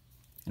well.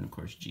 And of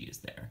course, g is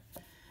there.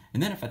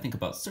 And then if I think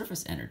about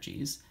surface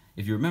energies,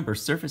 if you remember,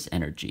 surface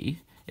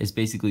energy is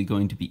basically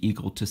going to be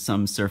equal to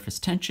some surface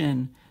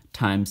tension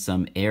times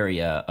some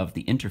area of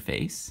the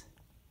interface.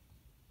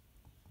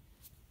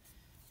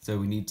 So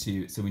we need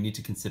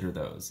to consider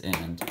those.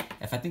 And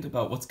if I think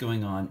about what's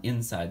going on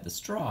inside the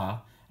straw,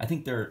 I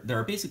think there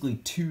are basically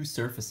two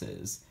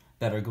surfaces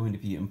that are going to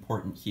be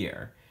important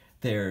here.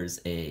 There's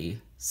a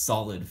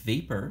solid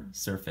vapor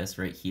surface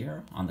right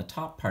here on the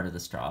top part of the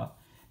straw,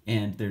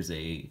 and there's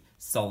a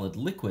solid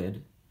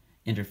liquid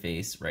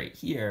interface right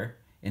here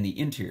in the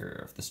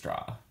interior of the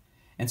straw.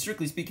 And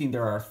strictly speaking,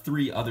 there are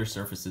three other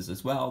surfaces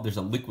as well. There's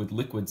a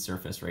liquid-liquid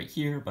surface right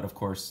here, but of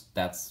course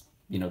that's,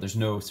 there's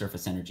no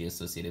surface energy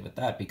associated with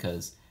that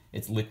because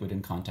it's liquid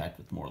in contact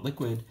with more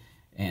liquid.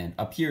 And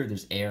up here,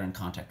 there's air in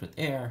contact with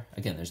air.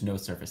 Again, there's no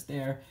surface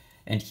there.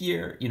 And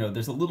here,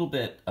 there's a little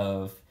bit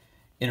of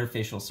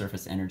interfacial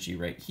surface energy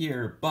right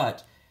here,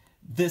 but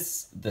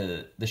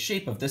the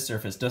shape of this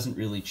surface doesn't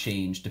really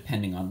change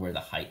depending on where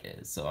the height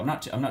is. So I'm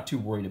not too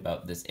worried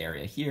about this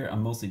area here.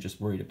 I'm mostly just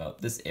worried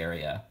about this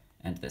area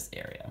and this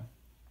area.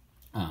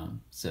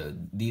 So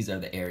these are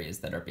the areas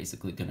that are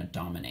basically going to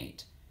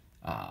dominate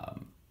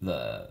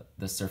the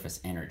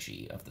surface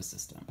energy of the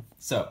system.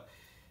 So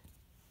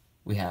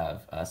we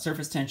have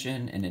surface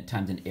tension and at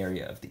times an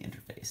area of the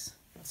interface.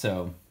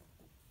 So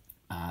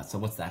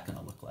what's that going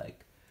to look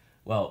like?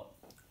 Well,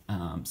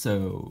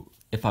 so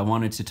if I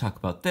wanted to talk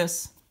about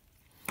this,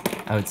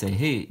 I would say,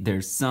 hey,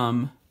 there's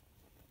some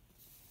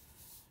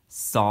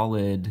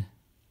solid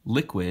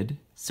liquid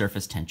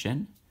surface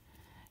tension,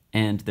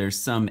 and there's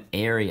some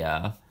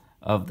area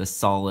of the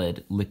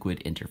solid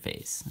liquid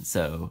interface.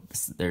 So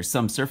there's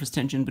some surface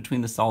tension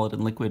between the solid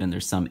and liquid, and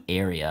there's some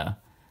area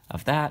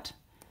of that.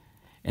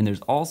 And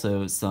there's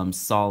also some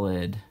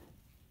solid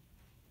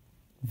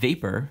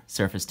vapor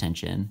surface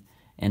tension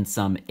and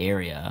some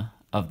area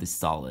of the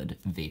solid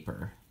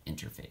vapor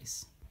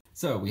interface.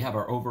 So we have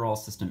our overall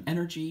system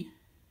energy,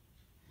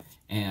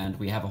 and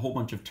we have a whole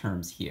bunch of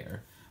terms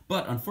here.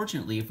 But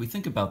unfortunately, if we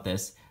think about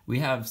this, we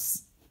have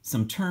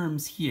some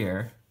terms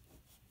here,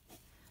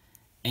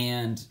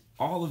 and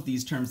all of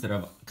these terms that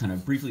I've kind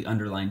of briefly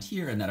underlined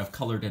here and that I've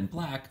colored in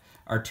black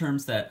are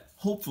terms that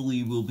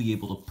hopefully we'll be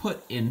able to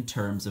put in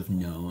terms of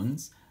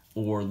knowns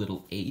or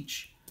little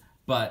h,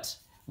 but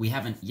we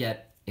haven't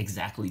yet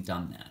exactly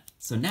done that.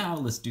 So now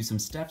let's do some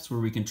steps where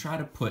we can try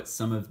to put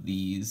some of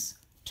these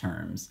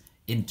terms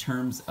in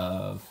terms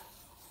of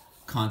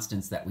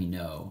constants that we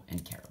know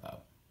and care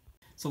about.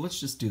 So let's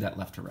just do that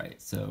left to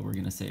right. So we're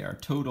going to say our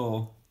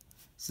total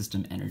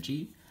system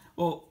energy.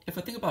 Well, if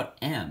I think about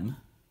m,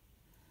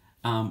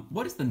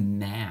 what is the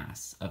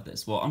mass of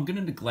this? Well, I'm going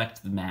to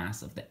neglect the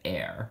mass of the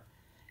air,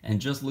 and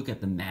just look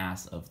at the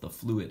mass of the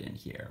fluid in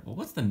here. Well,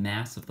 what's the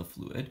mass of the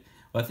fluid?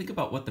 Well, think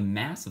about what the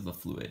mass of the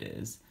fluid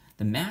is.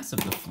 The mass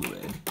of the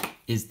fluid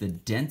is the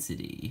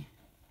density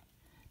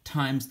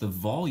times the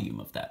volume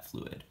of that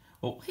fluid.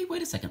 Well, hey,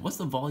 wait a second. What's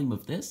the volume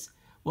of this?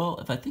 Well,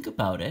 if I think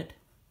about it,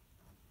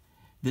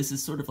 this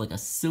is sort of like a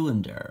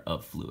cylinder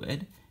of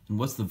fluid. And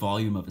what's the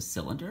volume of a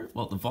cylinder?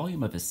 Well, the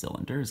volume of a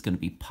cylinder is going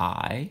to be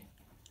pi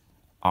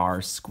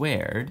r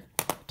squared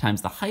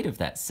times the height of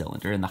that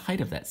cylinder, and the height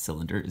of that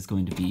cylinder is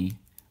going to be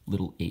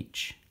little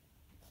h.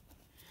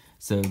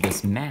 So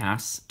this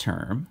mass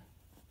term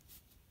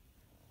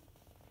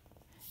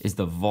is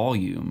the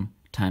volume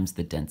times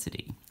the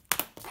density.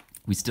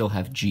 We still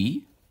have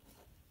g.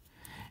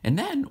 And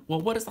then,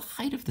 well, what is the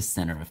height of the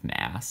center of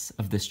mass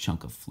of this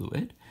chunk of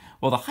fluid?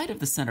 Well, the height of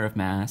the center of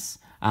mass,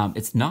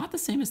 it's not the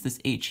same as this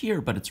h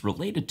here, but it's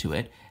related to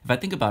it. If I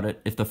think about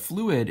it, if the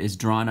fluid is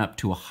drawn up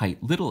to a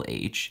height little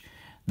h,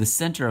 the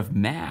center of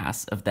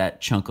mass of that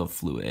chunk of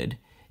fluid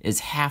is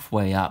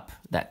halfway up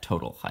that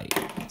total height.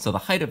 So the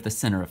height of the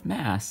center of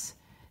mass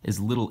is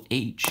little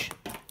h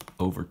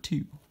over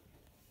 2,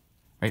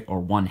 right? Or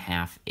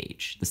 1/2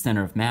 h. The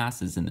center of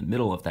mass is in the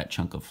middle of that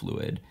chunk of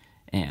fluid,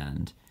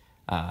 and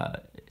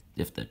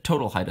if the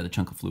total height of the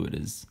chunk of fluid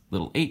is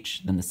little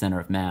h, then the center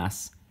of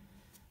mass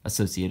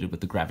associated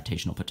with the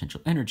gravitational potential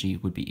energy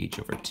would be h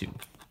over 2.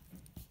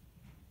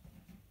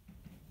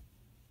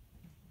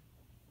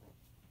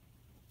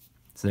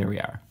 So there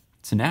we are.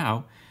 So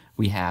now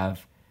we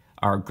have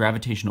our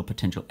gravitational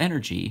potential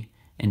energy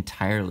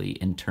entirely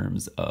in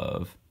terms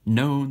of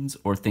knowns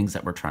or things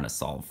that we're trying to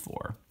solve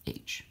for,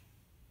 h.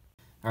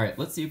 All right,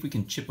 let's see if we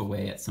can chip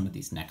away at some of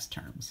these next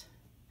terms.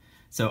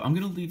 So I'm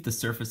going to leave the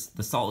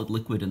solid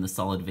liquid and the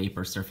solid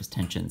vapor surface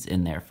tensions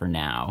in there for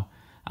now,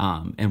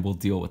 and we'll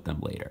deal with them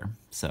later.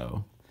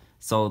 So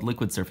solid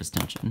liquid surface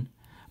tension.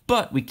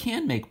 But we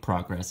can make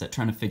progress at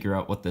trying to figure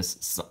out what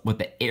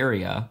the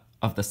area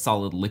of the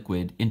solid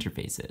liquid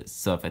interface is.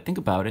 So if I think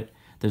about it,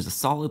 there's a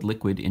solid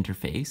liquid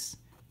interface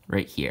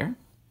right here,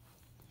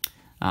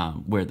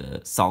 where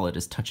the solid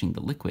is touching the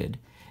liquid.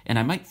 And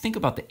I might think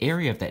about the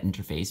area of that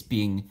interface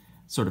being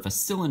sort of a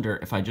cylinder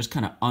if I just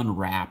kind of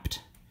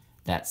unwrapped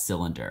that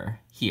cylinder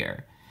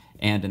here.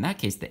 And in that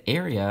case, the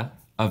area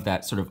of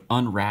that sort of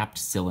unwrapped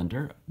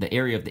cylinder, the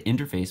area of the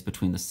interface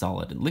between the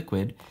solid and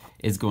liquid,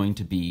 is going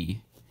to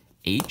be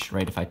h,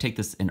 right? If I take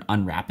this and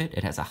unwrap it,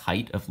 it has a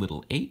height of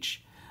little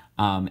h.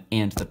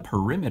 And the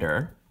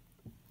perimeter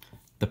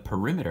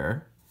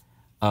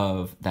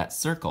of that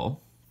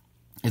circle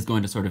is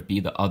going to sort of be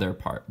the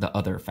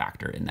other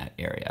factor in that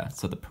area.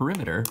 So the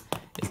perimeter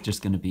is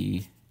just going to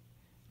be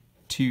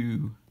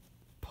 2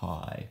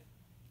 pi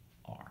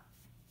r.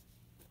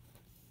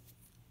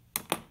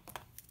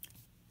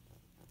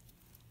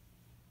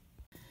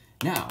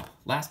 Now,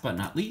 last but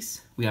not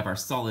least, we have our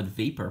solid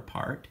vapor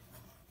part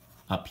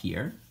up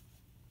here.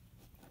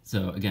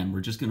 So again, we're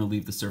just going to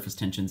leave the surface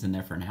tensions in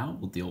there for now.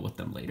 We'll deal with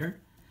them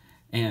later.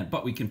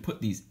 But we can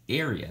put these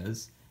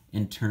areas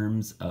in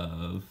terms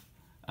of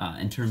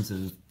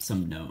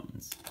some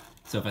knowns.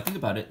 So if I think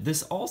about it,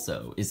 this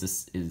also is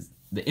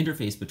the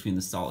interface between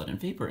the solid and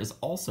vapor is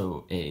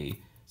also a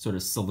sort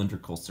of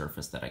cylindrical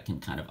surface that I can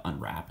kind of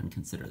unwrap and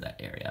consider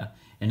that area.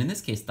 And in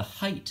this case, the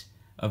height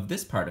of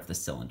this part of the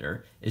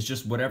cylinder is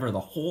just whatever the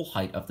whole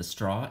height of the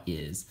straw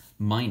is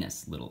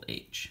minus little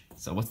h.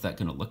 So what's that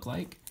going to look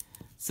like?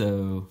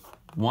 So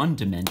one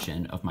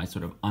dimension of my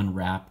sort of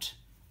unwrapped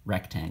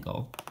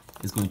rectangle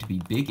is going to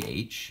be big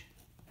H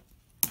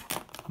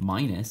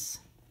minus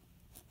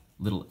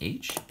little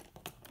h.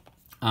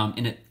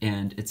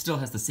 And it still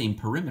has the same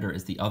perimeter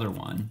as the other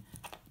one,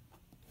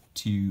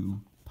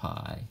 2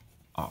 pi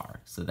r.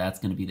 So that's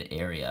going to be the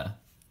area.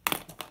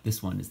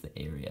 This one is the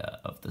area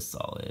of the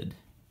solid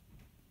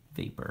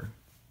vapor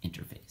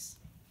interface.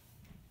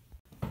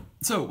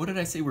 So what did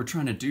I say we're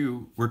trying to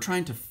do? We're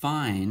trying to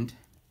find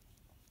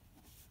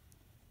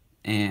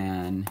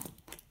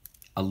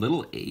a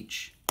little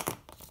h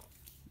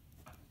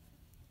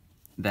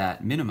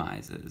that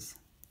minimizes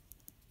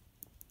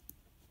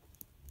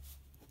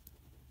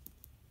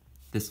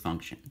this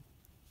function.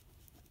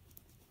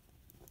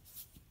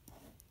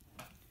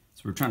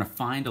 So we're trying to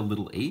find a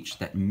little h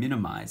that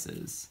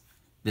minimizes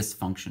this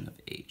function of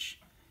h.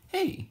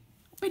 Hey,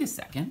 wait a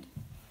second.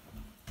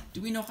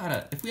 Do we know how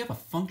to, if we have a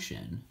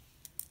function,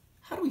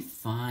 how do we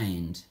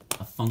find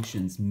a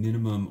function's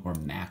minimum or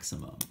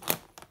maximum?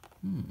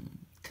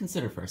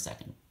 Consider for a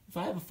second. If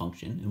I have a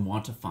function and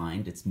want to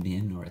find its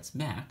min or its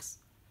max,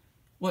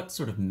 what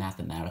sort of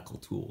mathematical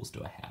tools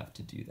do I have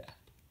to do that?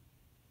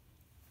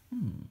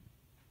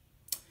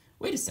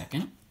 Wait a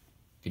second.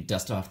 I could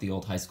dust off the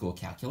old high school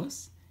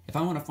calculus. If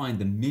I want to find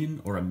the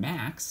min or a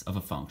max of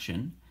a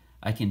function,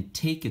 I can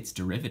take its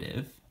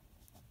derivative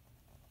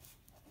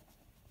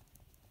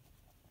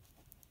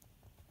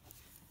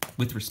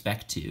with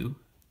respect to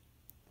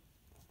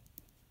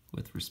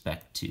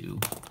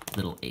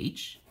little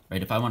h,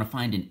 right? If I want to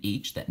find an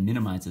h that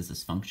minimizes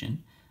this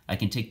function, I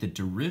can take the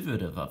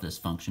derivative of this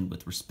function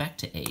with respect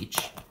to h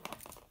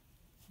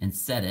and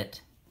set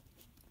it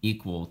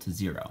equal to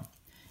 0.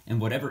 And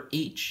whatever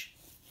h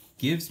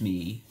gives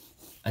me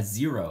a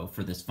 0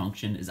 for this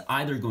function is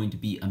either going to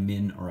be a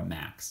min or a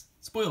max.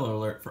 Spoiler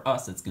alert, for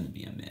us it's going to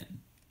be a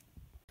min.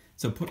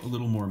 So put a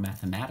little more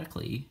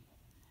mathematically,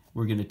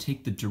 we're going to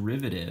take the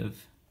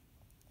derivative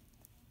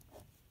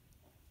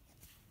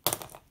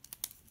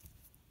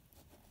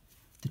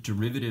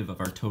of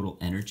our total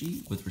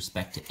energy with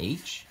respect to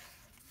h.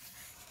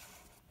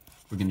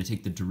 We're going to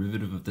take the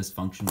derivative of this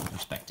function with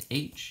respect to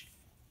h,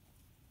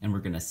 and we're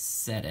going to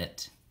set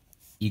it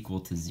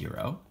equal to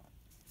 0.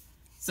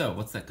 So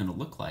what's that going to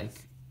look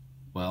like?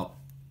 Well,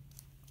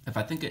 if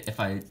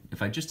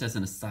I just as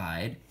an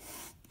aside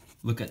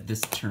look at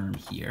this term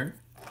here,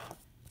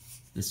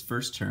 this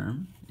first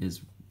term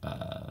is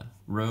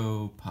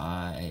rho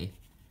pi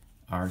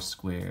r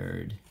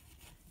squared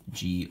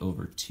g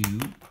over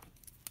 2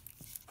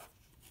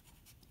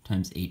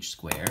 times h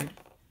squared.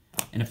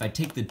 And if I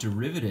take the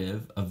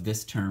derivative of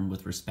this term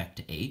with respect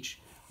to h,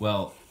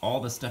 well, all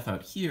the stuff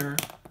out here,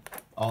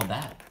 all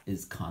that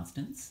is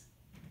constants.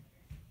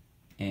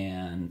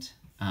 And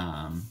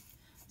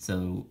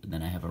so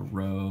then I have a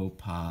rho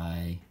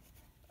pi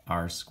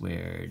r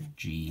squared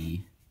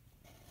g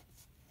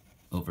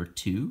over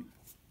 2.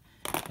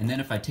 And then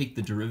if I take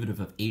the derivative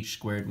of h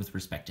squared with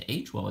respect to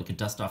h, well, I could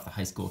dust off the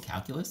high school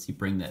calculus. You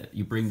bring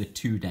the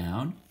 2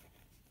 down,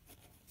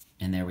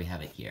 and there we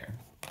have it here.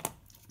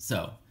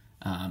 So,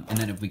 and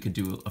then if we could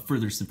do a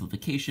further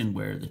simplification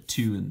where the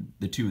 2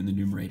 in the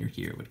numerator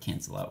here would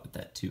cancel out with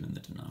that 2 in the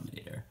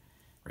denominator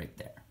right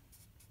there.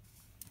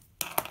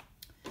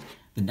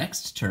 The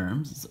next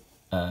terms,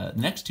 the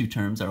next two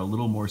terms are a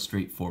little more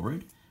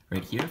straightforward.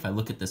 Right here, if I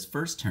look at this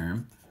first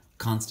term,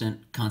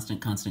 constant, constant,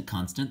 constant,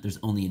 constant, there's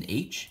only an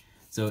h.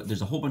 So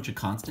there's a whole bunch of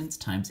constants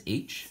times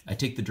h. I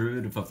take the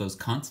derivative of those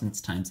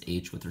constants times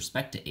h with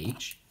respect to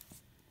h.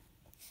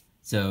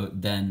 So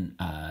then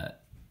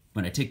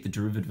when I take the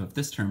derivative of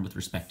this term with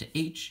respect to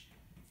h,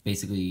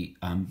 basically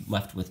I'm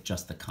left with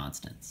just the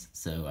constants.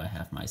 So I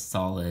have my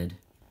solid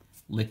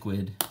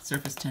liquid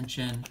surface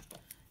tension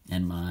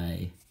and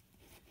my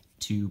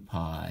 2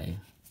 pi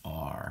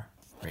r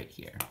right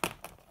here.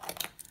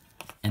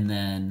 And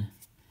then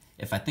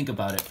if I think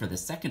about it for the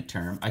second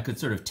term, I could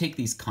sort of take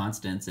these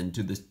constants and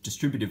do this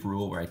distributive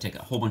rule where I take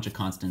a whole bunch of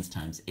constants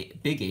times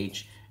big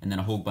H and then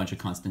a whole bunch of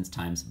constants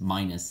times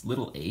minus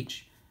little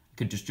h. I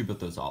could distribute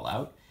those all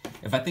out.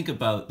 If I think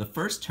about the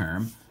first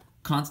term,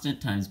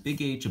 constant times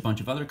big H, a bunch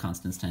of other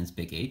constants times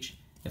big H,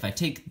 if I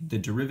take the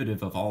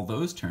derivative of all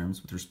those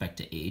terms with respect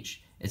to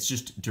h, it's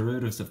just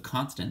derivatives of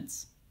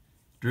constants.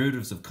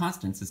 Derivatives of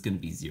constants is going to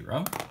be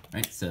 0,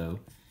 right? So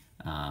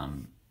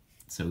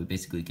so we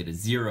basically get a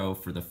 0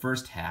 for the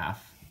first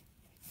half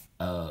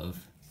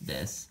of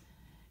this.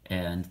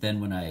 And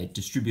then when I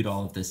distribute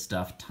all of this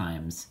stuff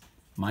times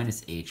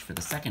minus h for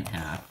the second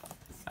half,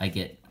 I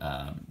get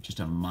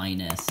just a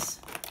minus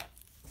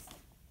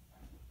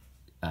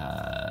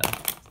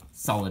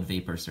solid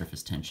vapor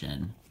surface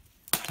tension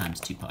times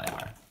 2 pi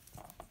r.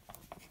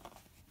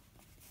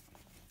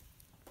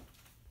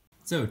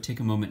 So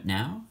take a moment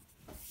now.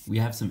 We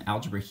have some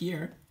algebra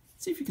here.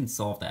 See if you can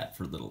solve that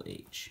for little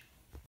h.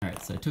 All right,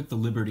 so I took the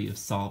liberty of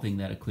solving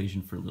that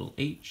equation for little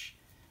h,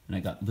 and I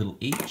got little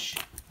h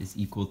is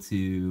equal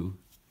to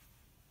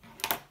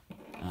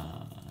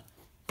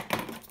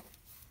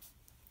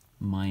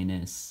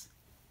minus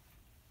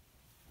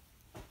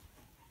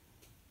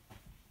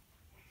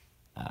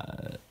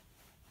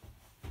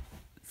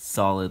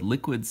solid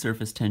liquid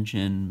surface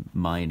tension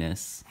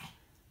minus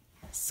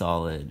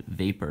solid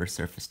vapor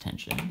surface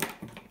tension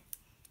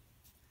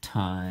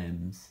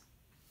times,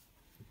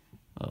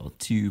 well,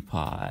 2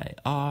 pi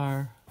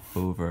r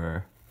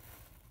over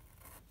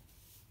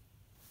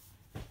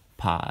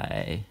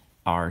pi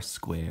r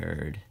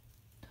squared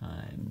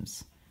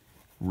times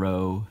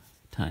rho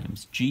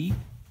times g.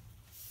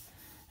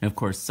 And of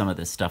course, some of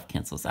this stuff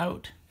cancels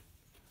out.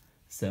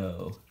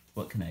 So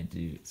what can I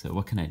do? So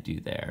what can I do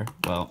there?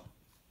 Well,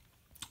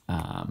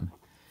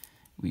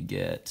 we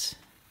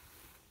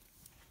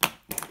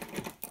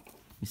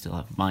still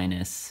have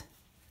minus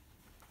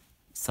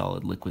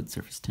solid liquid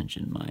surface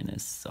tension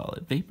minus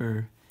solid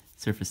vapor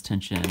surface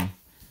tension,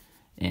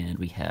 and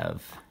we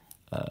have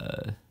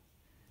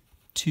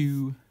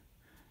 2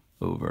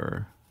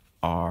 over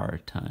r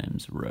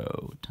times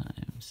rho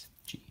times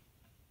g.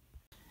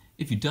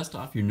 If you dust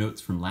off your notes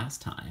from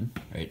last time,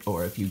 right,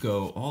 or if you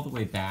go all the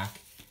way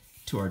back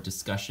to our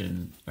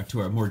discussion, or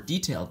to our more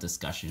detailed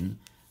discussion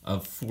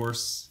of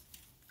force,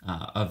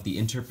 of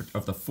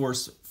the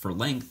force for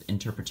length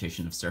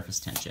interpretation of surface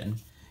tension,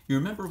 you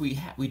remember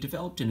we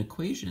developed an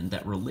equation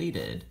that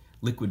related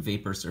liquid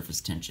vapor surface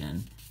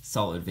tension,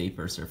 solid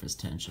vapor surface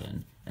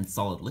tension, and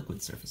solid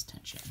liquid surface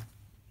tension.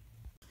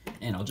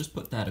 And I'll just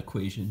put that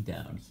equation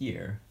down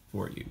here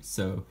for you.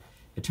 So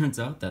it turns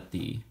out that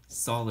the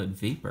solid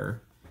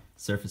vapor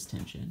surface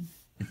tension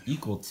is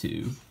equal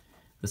to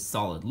the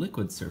solid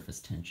liquid surface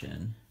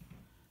tension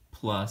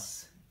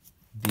plus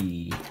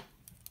the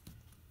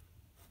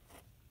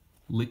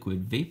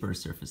liquid vapor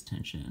surface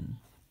tension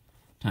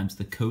times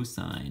the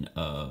cosine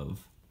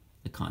of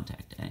the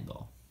contact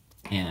angle.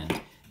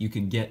 And you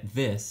can get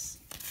this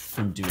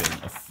from doing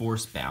a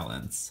force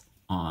balance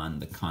on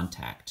the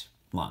contact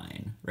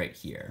line right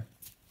here.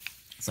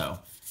 So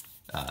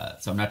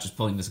I'm not just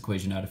pulling this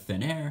equation out of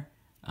thin air.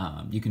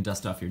 You can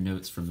dust off your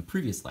notes from the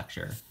previous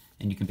lecture,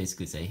 and you can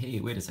basically say,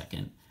 hey, wait a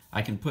second,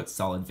 I can put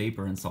solid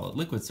vapor and solid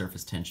liquid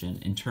surface tension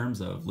in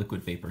terms of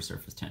liquid vapor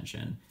surface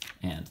tension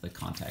and the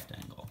contact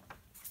angle.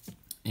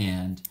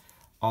 And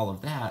all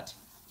of that,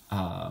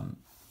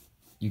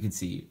 you can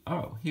see,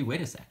 oh, hey, wait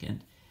a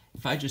second.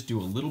 If I just do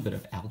a little bit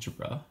of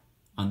algebra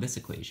on this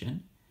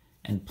equation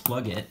and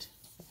plug it,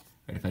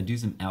 right, if I do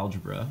some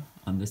algebra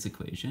on this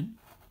equation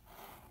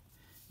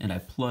and I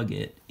plug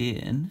it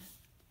in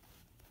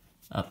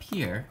up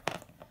here,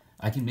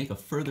 I can make a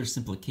further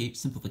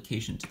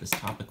simplification to this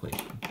top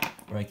equation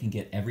where I can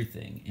get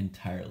everything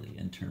entirely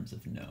in terms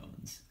of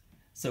knowns.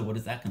 So what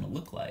is that going to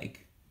look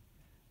like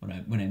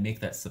when I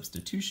make that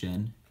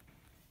substitution?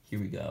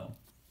 Here we go.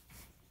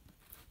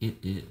 It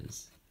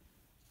is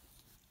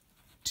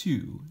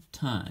 2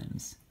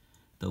 times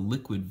the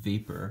liquid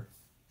vapor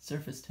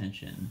surface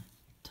tension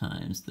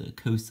times the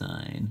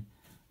cosine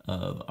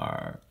of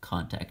our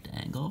contact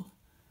angle,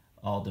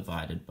 all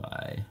divided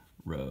by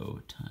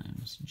rho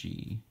times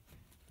g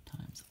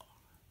times r.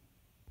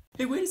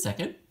 Hey, wait a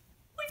second.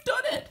 We've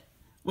done it.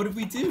 What did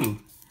we do?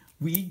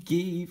 We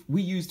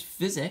used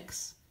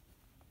physics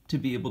to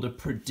be able to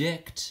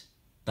predict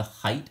the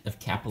height of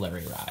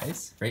capillary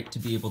rise, right? To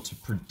be able to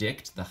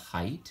predict the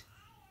height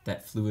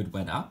that fluid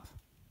went up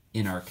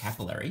in our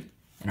capillary,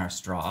 in our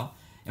straw,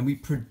 and we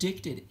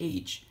predicted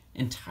h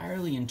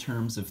entirely in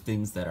terms of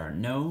things that are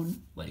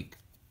known, like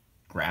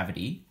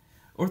gravity,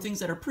 or things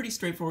that are pretty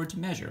straightforward to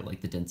measure,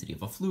 like the density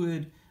of a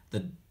fluid,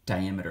 the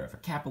diameter of a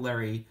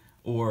capillary,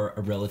 or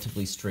a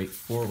relatively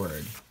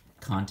straightforward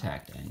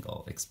contact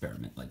angle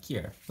experiment like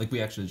here, like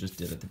we actually just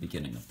did at the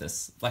beginning of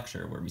this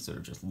lecture, where we sort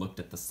of just looked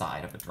at the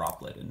side of a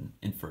droplet and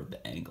inferred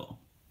the angle.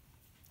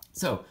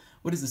 So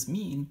what does this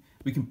mean?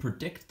 We can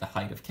predict the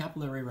height of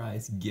capillary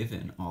rise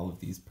given all of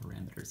these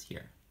parameters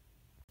here.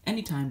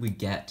 Anytime we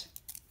get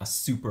a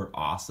super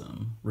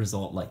awesome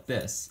result like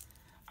this,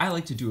 I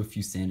like to do a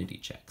few sanity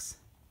checks.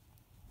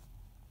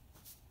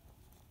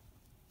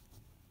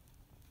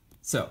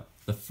 So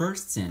the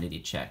first sanity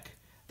check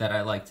that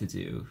I like to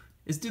do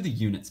is, do the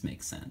units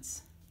make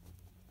sense?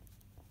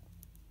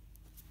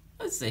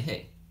 Let's say,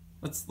 hey,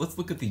 let's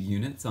look at the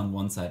units on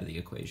one side of the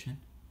equation.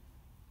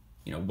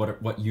 You know,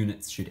 what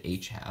units should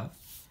h have?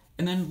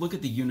 And then look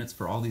at the units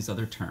for all these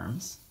other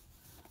terms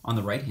on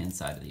the right-hand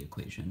side of the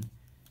equation.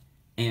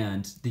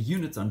 And the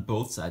units on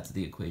both sides of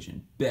the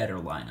equation better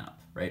line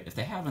up, right? If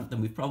they haven't,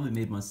 then we've probably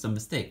made some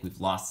mistake.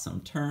 We've lost some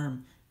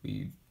term.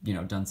 We've,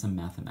 done some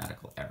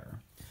mathematical error.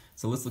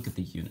 So let's look at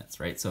the units,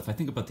 right? So if I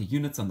think about the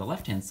units on the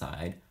left-hand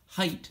side,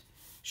 height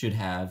should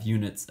have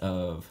units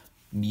of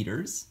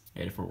meters,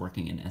 right, if we're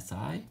working in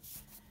SI.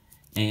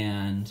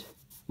 And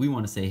we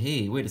want to say,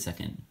 hey, wait a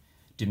second,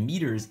 do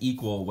meters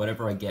equal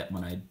whatever I get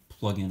when I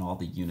plug in all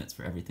the units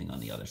for everything on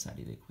the other side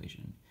of the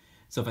equation?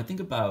 So if I think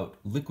about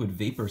liquid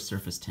vapor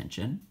surface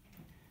tension,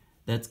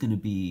 that's going to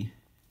be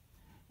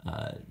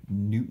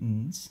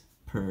newtons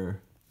per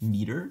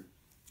meter,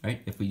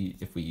 right? If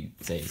we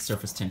say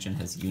surface tension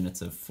has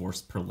units of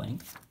force per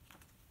length,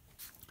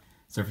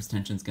 surface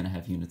tension is going to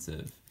have units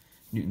of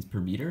newtons per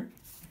meter.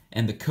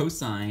 And the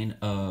cosine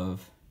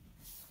of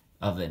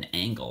an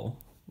angle,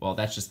 well,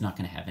 that's just not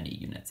going to have any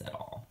units at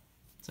all.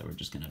 So we're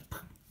just going to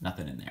put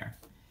nothing in there.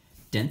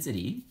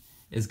 Density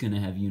is going to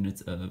have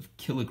units of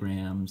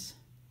kilograms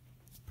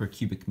per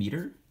cubic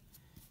meter.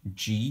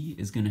 G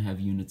is going to have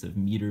units of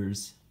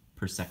meters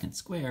per second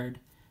squared.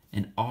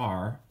 And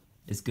R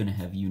is going to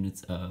have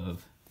units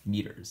of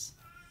meters.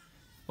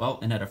 Well,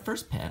 and at a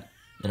first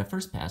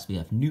pass, we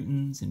have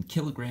newtons and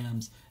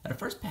kilograms. At a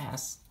first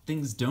pass,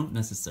 things don't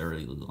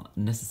necessarily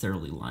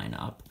line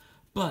up.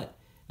 But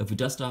if we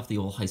dust off the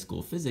old high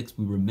school physics,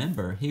 we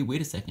remember, hey,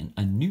 wait a second,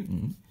 a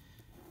newton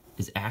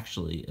is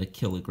actually a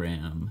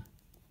kilogram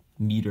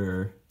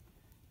meter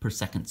per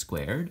second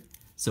squared.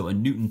 So a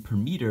newton per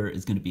meter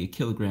is going to be a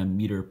kilogram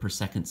meter per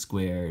second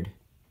squared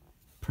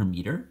per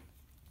meter.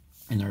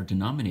 And our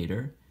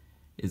denominator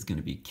is going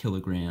to be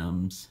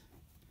kilograms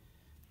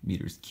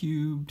meters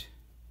cubed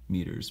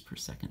meters per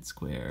second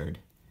squared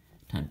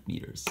times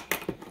meters.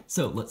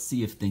 So let's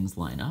see if things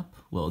line up.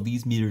 Well,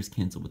 these meters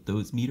cancel with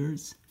those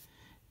meters.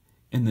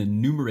 In the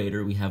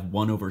numerator, we have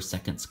 1 over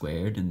second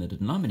squared. In the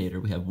denominator,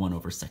 we have 1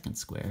 over second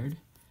squared.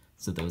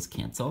 So those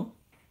cancel.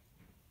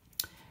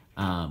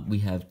 We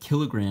have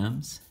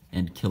kilograms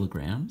and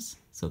kilograms.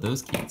 So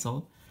those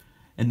cancel.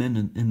 And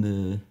then in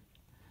the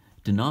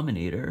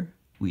denominator,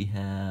 we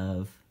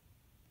have...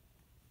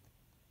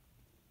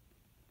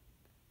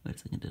 Wait a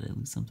second, did I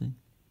lose something?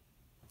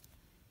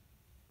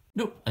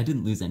 Nope, I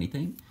didn't lose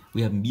anything.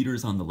 We have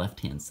meters on the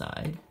left-hand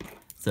side.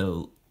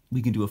 So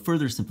we can do a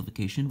further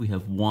simplification. We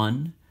have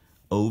 1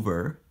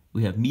 over,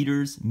 we have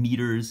meters,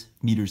 meters,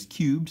 meters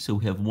cubed. So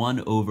we have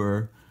 1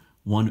 over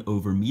 1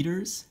 over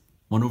meters.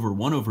 1 over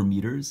 1 over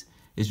meters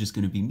is just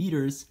going to be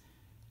meters,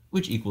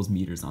 which equals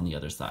meters on the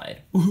other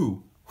side.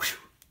 Woohoo! Whew,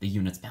 the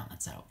units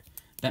balance out.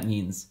 That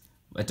means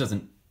it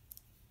doesn't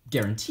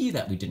guarantee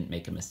that we didn't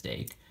make a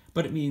mistake,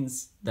 but it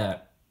means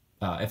that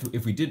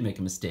if we did make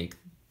a mistake,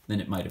 then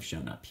it might have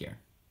shown up here.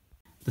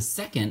 The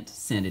second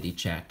sanity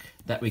check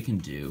that we can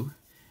do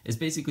is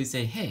basically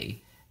say,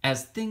 hey,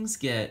 as things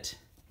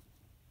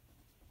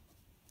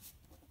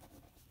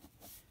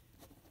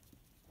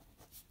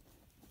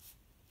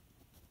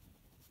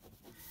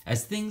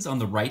on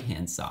the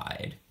right-hand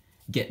side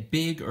get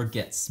big or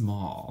get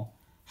small,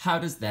 how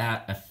does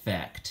that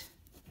affect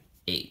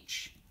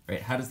H,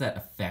 right? How does that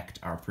affect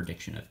our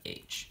prediction of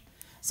H?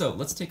 So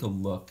let's take a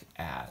look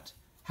at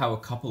how a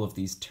couple of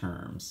these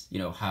terms,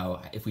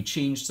 how if we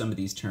change some of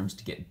these terms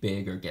to get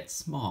big or get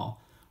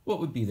small, what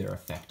would be their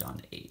effect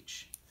on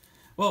H?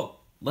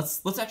 Well,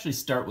 let's actually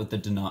start with the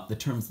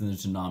terms in the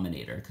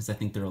denominator, because I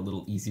think they're a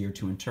little easier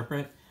to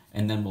interpret,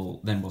 and then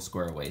we'll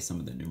square away some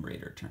of the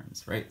numerator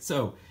terms, right?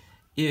 So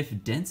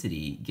if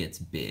density gets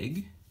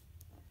big,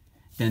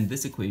 then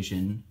this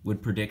equation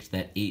would predict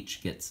that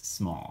H gets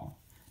small.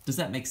 Does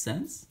that make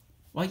sense?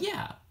 Well,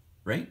 yeah,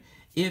 right?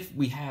 If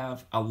we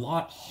have a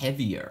lot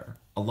heavier,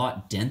 a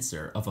lot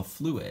denser of a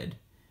fluid,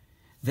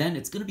 then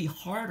it's going to be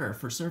harder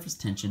for surface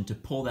tension to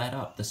pull that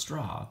up the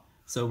straw.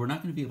 So we're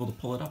not going to be able to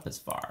pull it up as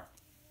far.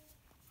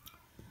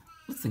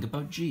 Let's think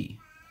about G.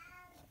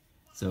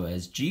 So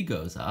as G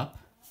goes up,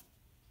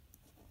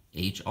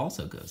 H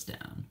also goes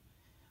down.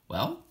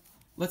 Well,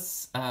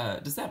 does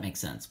that make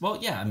sense? Well,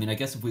 yeah, I mean, I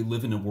guess if we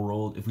live in a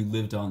world, if we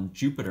lived on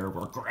Jupiter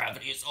where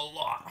gravity is a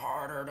lot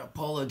harder to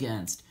pull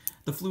against,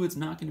 the fluid's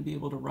not going to be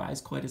able to rise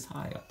quite as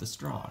high up the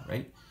straw,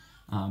 right?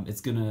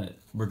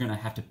 We're gonna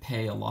have to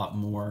pay a lot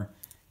more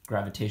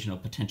gravitational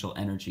potential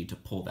energy to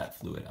pull that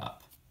fluid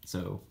up.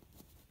 So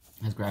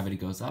as gravity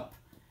goes up,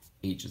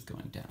 H is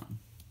going down.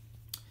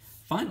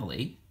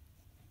 Finally,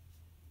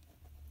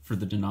 for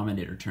the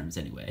denominator terms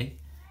anyway,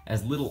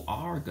 as little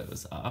r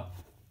goes up,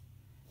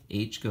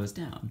 H goes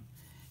down.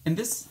 And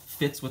this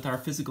fits with our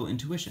physical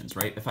intuitions,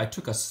 right? If I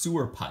took a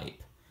sewer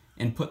pipe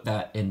and put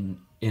that in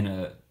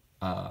a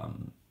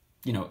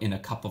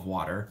cup of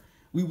water,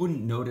 we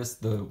wouldn't notice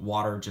the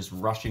water just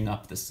rushing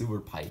up the sewer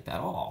pipe at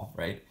all,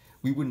 right?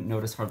 We wouldn't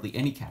notice hardly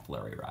any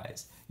capillary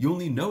rise. You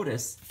only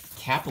notice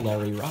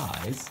capillary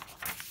rise.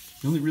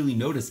 You only really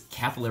notice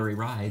capillary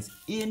rise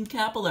in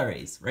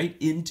capillaries, right?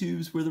 In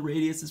tubes where the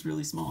radius is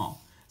really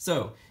small.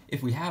 So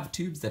if we have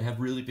tubes that have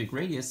really big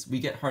radius, we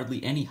get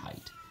hardly any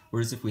height.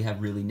 Whereas if we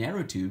have really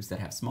narrow tubes that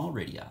have small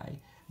radii,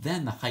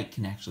 then the height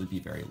can actually be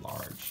very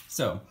large.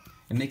 So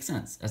it makes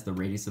sense. As the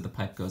radius of the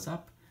pipe goes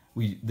up,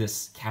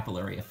 this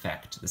capillary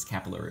effect, this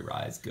capillary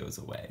rise goes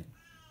away.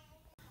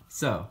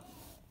 So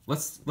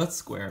let's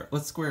square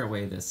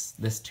away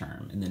this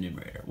term in the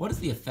numerator. What is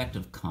the effect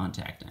of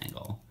contact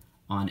angle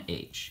on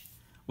H?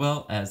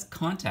 Well, as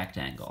contact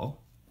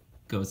angle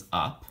goes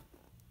up,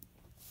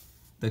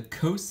 the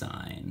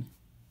cosine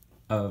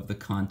of the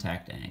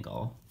contact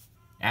angle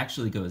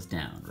actually goes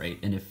down, right?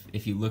 And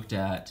if you looked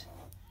at,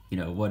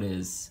 what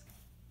is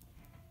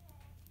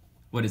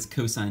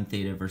cosine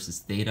theta versus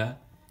theta,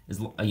 is,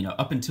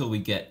 up until we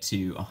get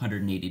to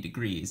 180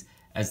 degrees,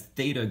 as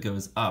theta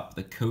goes up,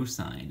 the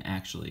cosine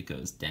actually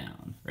goes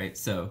down, right?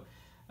 So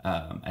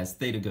as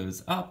theta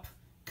goes up,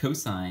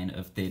 cosine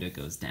of theta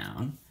goes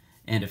down,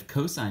 and if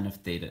cosine of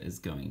theta is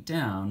going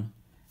down,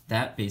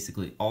 that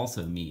basically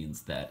also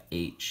means that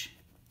H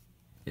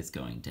is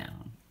going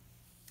down.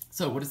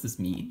 So what does this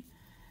mean?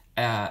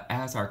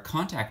 As our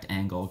contact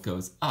angle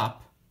goes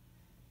up,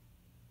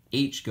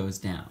 H goes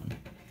down.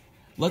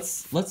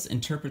 Let's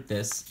interpret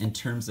this in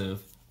terms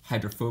of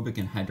hydrophobic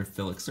and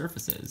hydrophilic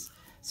surfaces.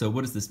 So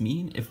what does this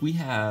mean? If we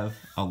have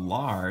a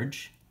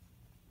large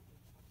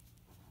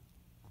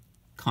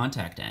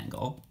contact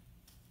angle,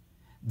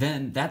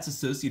 then that's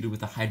associated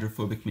with a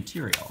hydrophobic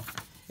material.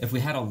 If we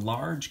had a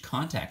large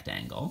contact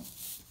angle,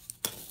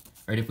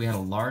 right,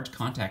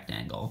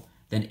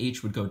 then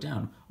H would go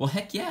down. Well,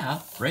 heck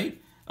yeah,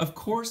 right? Of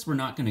course we're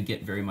not going to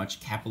get very much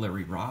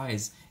capillary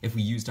rise if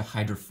we used a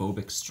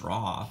hydrophobic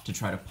straw to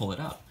try to pull it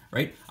up,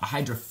 right? A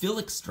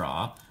hydrophilic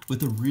straw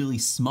with a really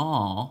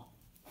small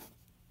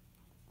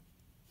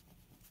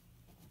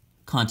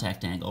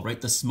contact angle, right?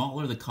 The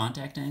smaller the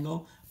contact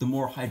angle, the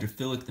more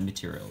hydrophilic the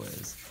material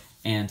is,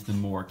 and the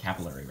more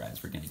capillary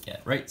rise we're going to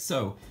get, right?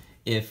 So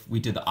if we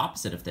did the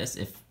opposite of this,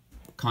 if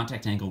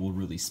contact angle were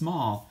really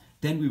small,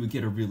 then we would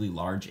get a really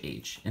large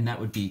H, and that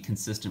would be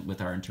consistent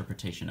with our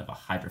interpretation of a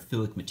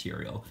hydrophilic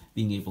material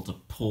being able to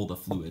pull the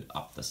fluid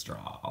up the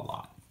straw a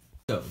lot.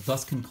 So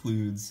thus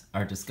concludes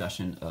our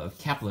discussion of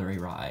capillary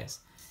rise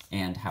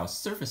and how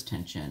surface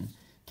tension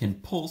can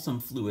pull some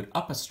fluid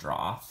up a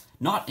straw,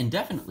 not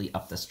indefinitely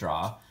up the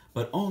straw,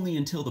 but only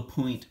until the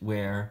point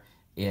where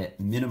it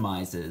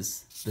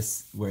minimizes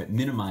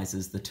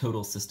the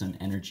total system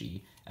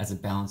energy as a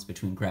balance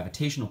between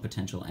gravitational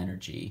potential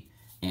energy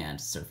and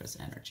surface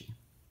energy.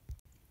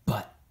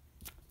 But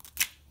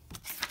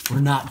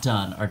we're not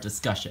done our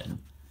discussion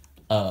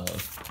of,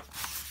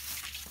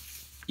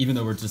 even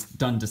though we're just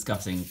done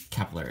discussing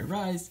capillary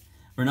rise,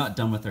 we're not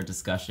done with our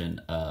discussion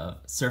of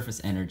surface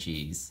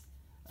energies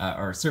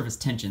or surface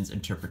tension's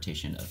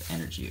interpretation of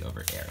energy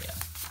over area.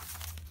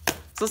 So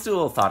let's do a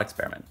little thought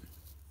experiment.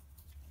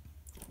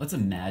 Let's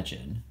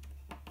imagine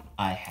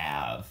I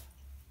have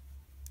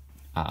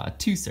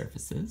two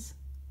surfaces.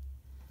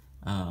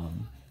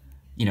 I'm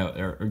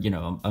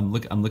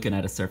looking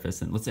at a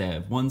surface, and let's say I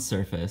have one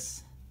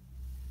surface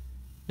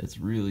that's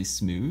really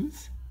smooth,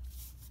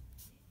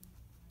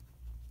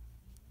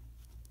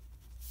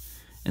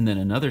 and then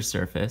another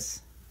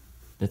surface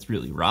that's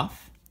really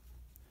rough,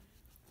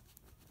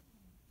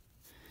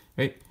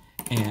 right?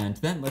 And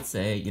then let's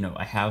say,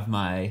 I have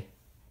I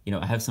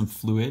have some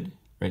fluid,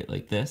 right,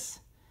 like this,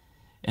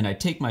 and I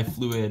take my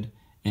fluid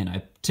and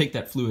I take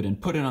that fluid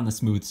and put it on the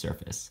smooth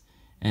surface.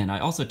 And I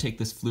also take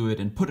this fluid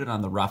and put it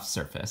on the rough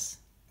surface.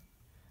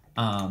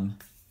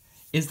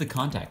 Is the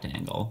contact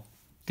angle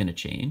going to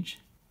change?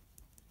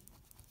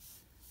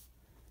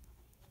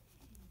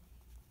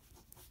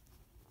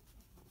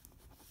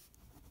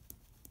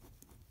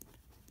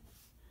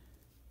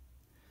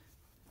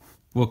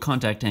 Will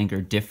contact angle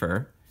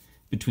differ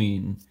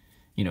between,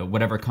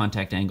 whatever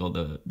contact angle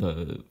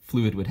the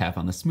fluid would have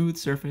on the smooth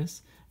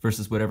surface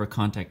versus whatever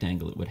contact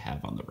angle it would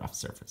have on the rough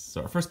surface?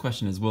 So our first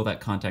question is, will that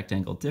contact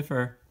angle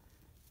differ?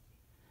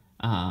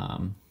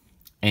 And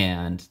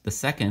the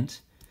second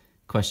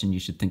question you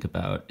should think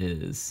about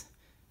is,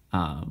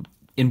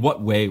 in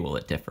what way will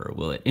it differ?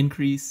 Will it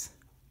increase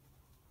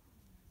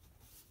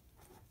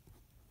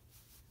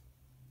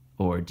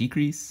or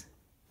decrease?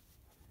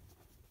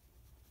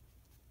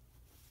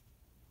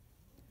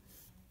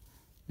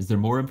 Is there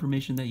more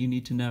information that you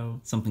need to know?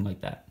 Something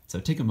like that.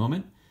 So take a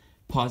moment,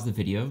 pause the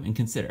video, and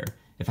consider,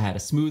 if I had a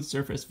smooth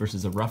surface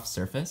versus a rough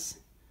surface,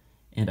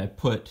 and I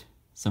put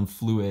some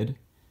fluid,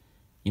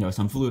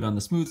 some fluid on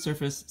the smooth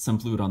surface, some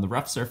fluid on the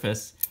rough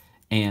surface,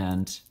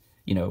 and,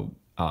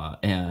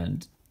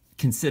 and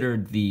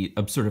considered the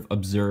sort of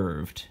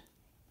observed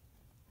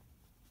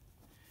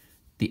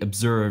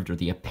or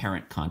the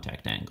apparent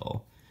contact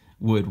angle.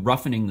 Would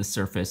roughening the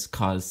surface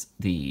cause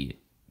the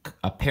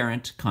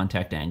apparent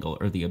contact angle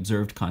or the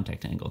observed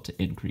contact angle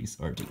to increase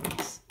or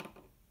decrease?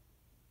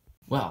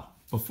 Well,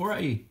 before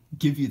I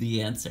give you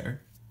the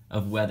answer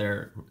of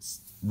whether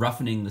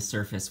roughening the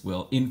surface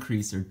will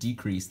increase or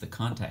decrease the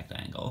contact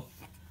angle,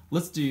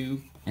 let's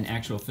do an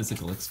actual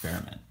physical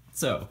experiment.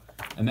 So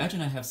imagine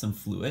I have some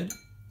fluid,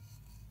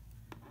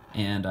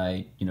 and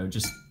I,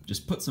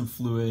 just put some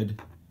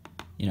fluid,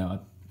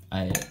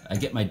 I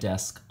get my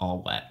desk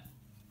all wet,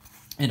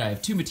 and I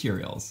have two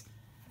materials,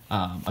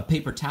 a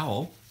paper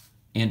towel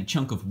and a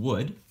chunk of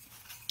wood.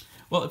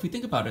 Well, if we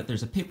think about it,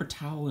 there's a paper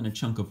towel and a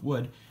chunk of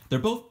wood. They're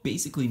both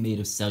basically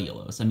made of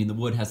cellulose. I mean, the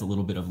wood has a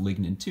little bit of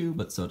lignin too,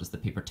 but so does the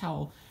paper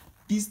towel.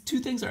 These two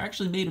things are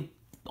actually made of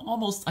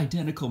almost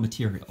identical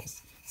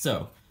materials.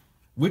 So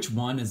which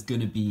one is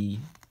going to be,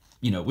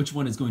 which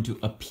one is going to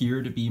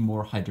appear to be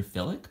more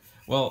hydrophilic?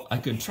 Well, I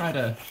could try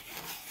to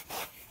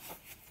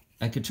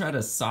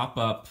sop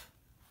up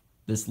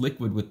this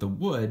liquid with the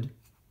wood.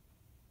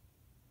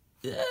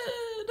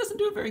 It doesn't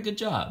do a very good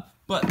job.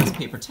 But this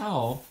paper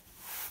towel,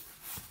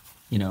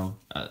 I'm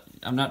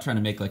not trying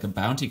to make like a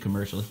Bounty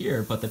commercial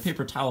here, but the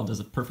paper towel does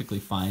a perfectly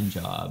fine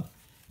job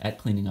at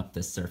cleaning up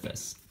this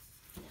surface.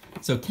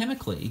 So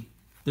chemically,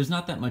 there's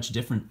not that much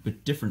different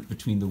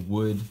between the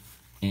wood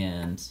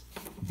and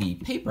the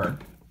paper.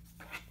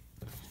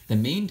 The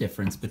main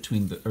difference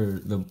between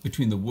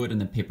the wood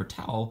and the paper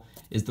towel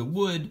is the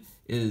wood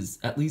is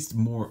at least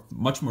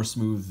much more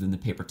smooth than the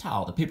paper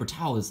towel. The paper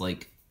towel is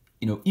like,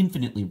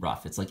 infinitely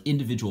rough. It's like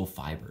individual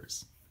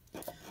fibers.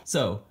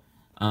 So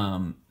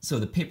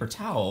the paper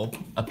towel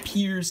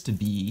appears to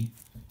be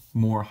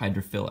more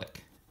hydrophilic.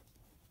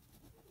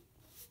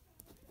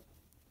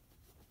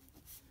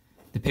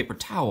 The paper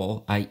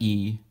towel,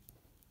 i.e.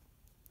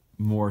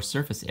 more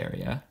surface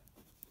area,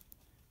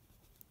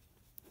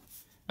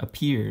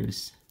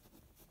 appears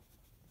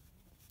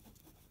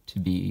to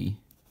be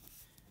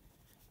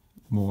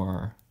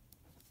more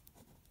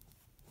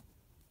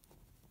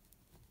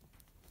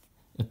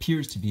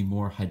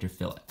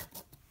hydrophilic.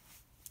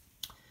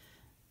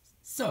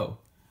 So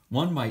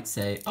one might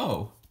say,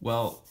 oh,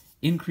 well,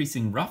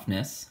 increasing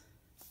roughness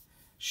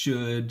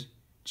should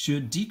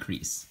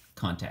decrease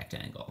contact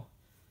angle.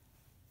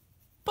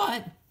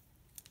 But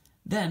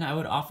then I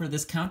would offer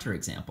this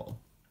counterexample.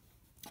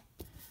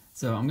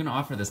 So I'm going to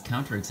offer this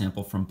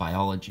counterexample from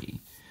biology.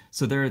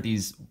 So there are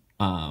these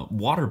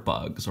water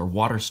bugs or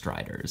water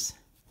striders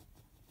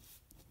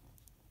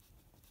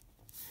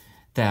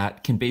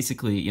that can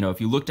basically, if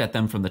you looked at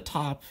them from the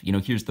top,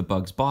 here's the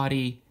bug's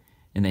body,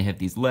 and they have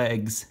these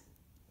legs,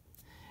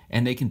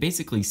 and they can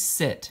basically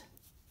sit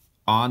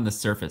on the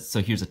surface.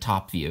 So here's a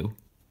top view.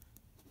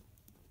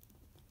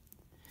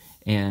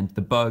 And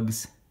the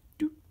bugs,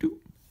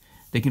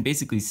 they can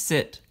basically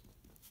sit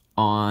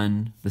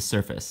on the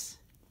surface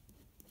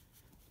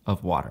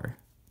of water.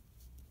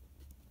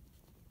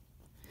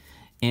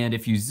 And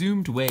if you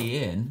zoomed way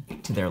in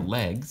to their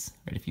legs,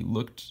 right, if you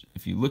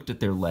looked at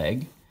their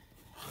leg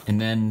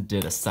and then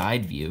did a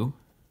side view,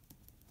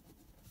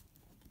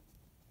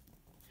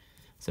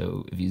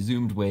 So if you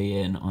zoomed way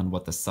in on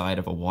what the side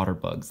of a water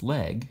bug's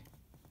leg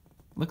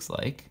looks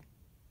like,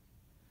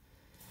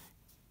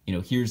 you know,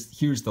 here's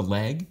the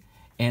leg,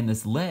 and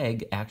this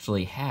leg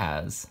actually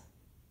has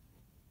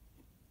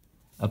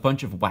a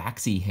bunch of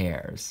waxy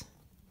hairs.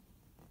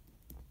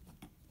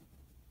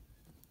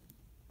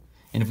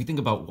 And if we think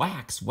about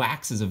wax,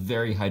 wax is a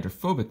very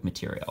hydrophobic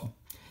material.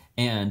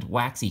 And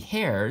waxy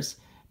hairs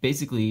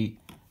basically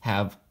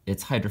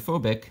it's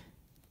hydrophobic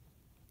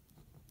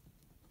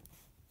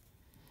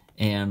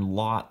and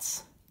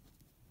lots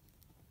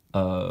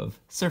of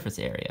surface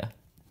area.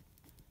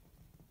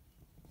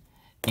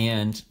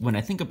 And when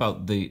I think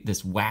about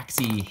this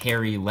waxy,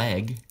 hairy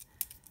leg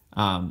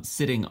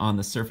sitting on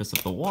the surface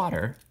of the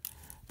water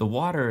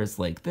is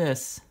like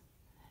this,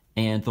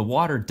 and the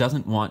water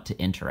doesn't want to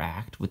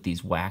interact with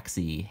these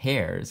waxy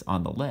hairs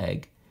on the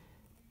leg.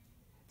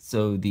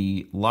 So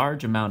the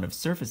large amount of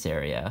surface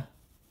area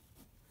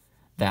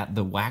that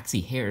the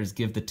waxy hairs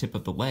give the tip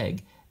of the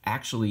leg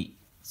actually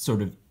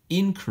sort of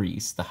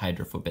increase the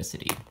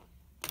hydrophobicity.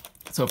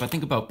 So if I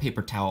think about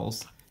paper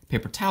towels,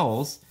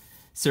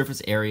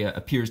 surface area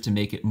appears to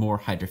make it more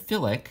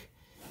hydrophilic.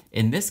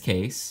 In this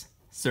case,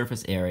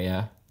 surface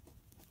area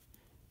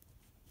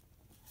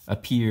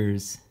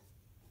appears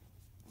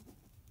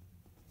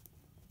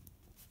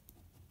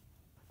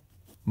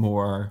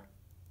more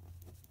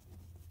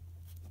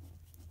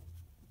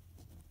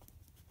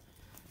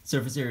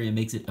surface area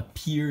makes it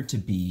appear to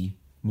be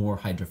more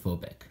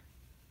hydrophobic.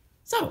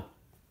 So,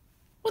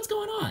 what's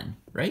going on,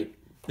 right?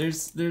 There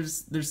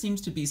seems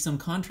to be some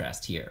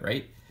contrast here,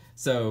 right?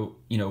 So,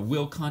 you know,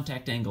 will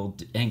contact angle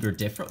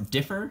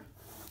differ?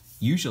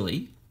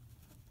 Usually.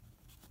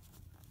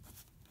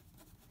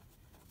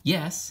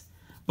 Yes,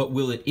 but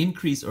will it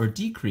increase or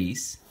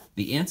decrease?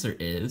 The answer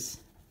is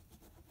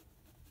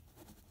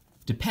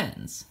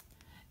depends.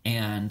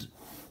 And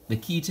the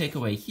key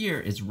takeaway here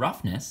is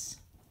roughness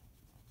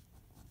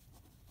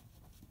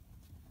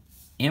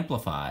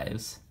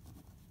amplifies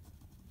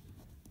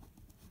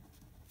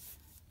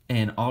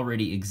an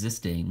already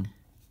existing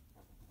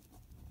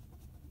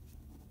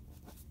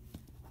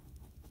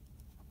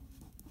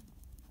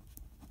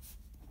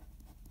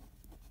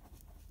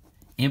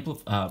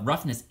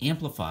roughness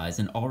amplifies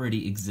an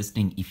already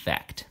existing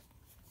effect.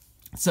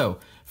 So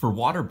for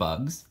water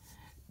bugs,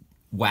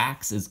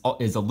 wax is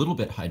a little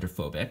bit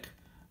hydrophobic,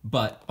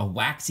 but a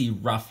waxy,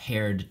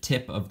 rough-haired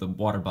tip of the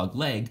water bug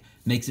leg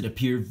makes it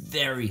appear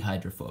very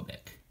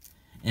hydrophobic.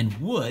 And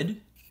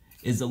wood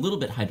is a little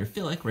bit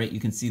hydrophilic, right? You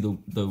can see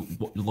the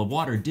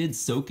water did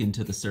soak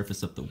into the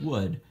surface of the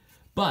wood,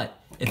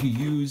 but if you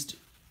used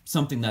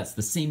something that's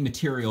the same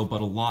material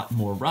but a lot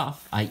more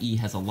rough, i.e.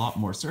 has a lot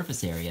more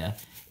surface area,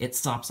 it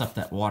sops up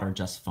that water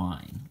just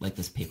fine, like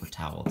this paper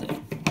towel did.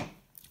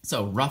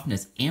 So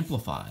roughness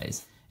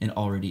amplifies an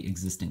already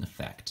existing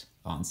effect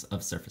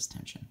of surface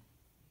tension.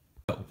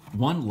 So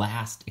one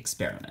last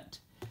experiment.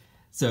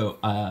 So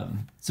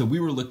we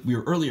were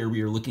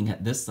looking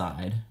at this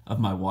side of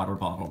my water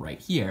bottle right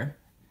here,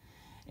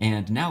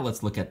 and now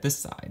let's look at this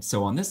side.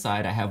 So on this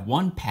side, I have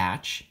one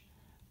patch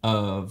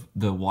of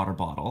the water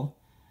bottle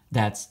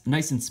that's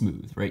nice and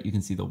smooth, right? You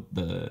can see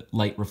the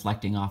light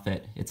reflecting off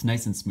it. It's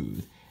nice and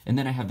smooth. And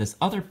then I have this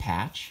other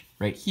patch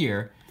right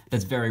here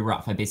that's very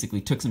rough. I basically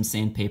took some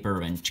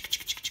sandpaper and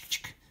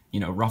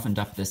roughened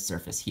up this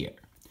surface here.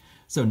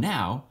 So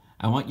now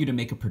I want you to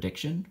make a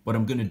prediction. What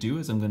I'm going to do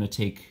is I'm going to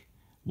take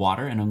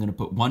water and I'm going to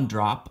put one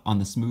drop on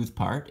the smooth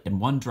part and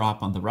one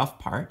drop on the rough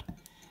part.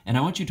 And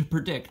I want you to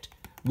predict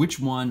which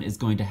one is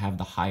going to have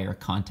the higher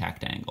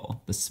contact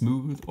angle, the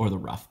smooth or the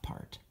rough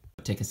part.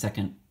 Take a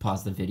second,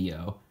 pause the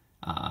video,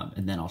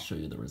 and then I'll show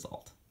you the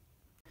result.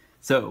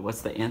 So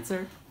what's the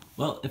answer?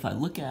 Well, if I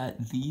look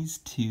at these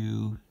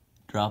two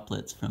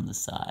droplets from the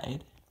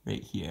side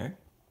right here,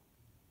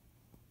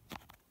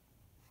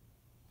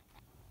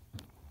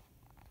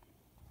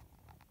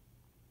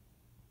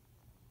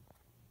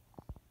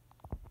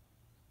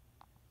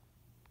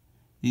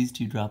 the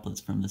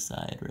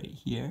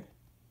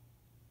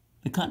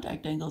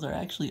contact angles are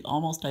actually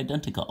almost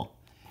identical.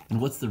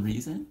 And what's the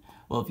reason?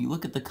 Well, if you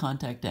look at the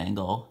contact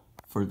angle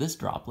for this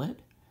droplet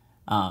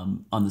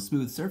on the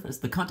smooth surface,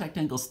 the contact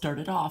angle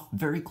started off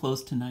very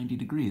close to 90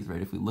 degrees,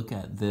 right? If we look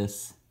at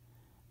this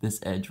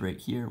edge right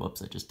here,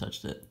 whoops, I just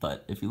touched it.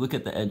 But if you look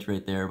at the edge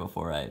right there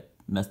before I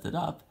messed it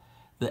up,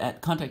 the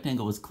contact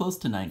angle was close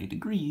to 90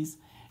 degrees.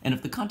 And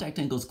if the contact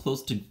angle is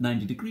close to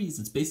 90 degrees,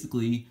 it's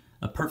basically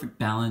a perfect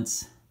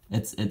balance.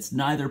 It's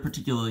neither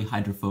particularly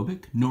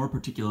hydrophobic nor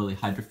particularly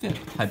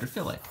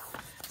hydrophilic.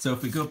 So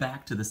if we go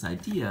back to this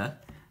idea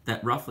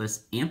that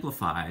roughness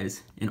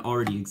amplifies an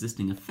already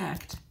existing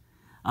effect,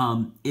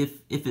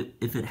 if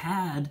it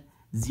had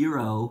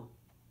zero,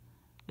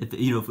 if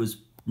it was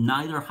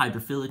neither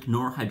hydrophilic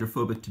nor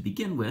hydrophobic to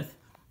begin with,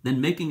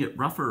 then making it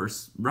rougher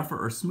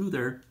or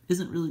smoother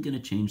isn't really going to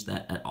change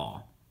that at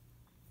all.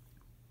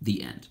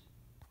 The end.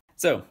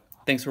 So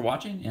thanks for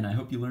watching, and I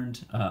hope you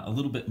learned a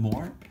little bit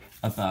more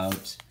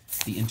about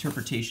the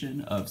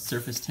interpretation of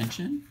surface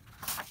tension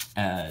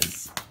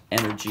as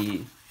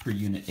energy per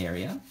unit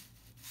area.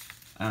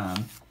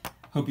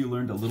 Hope you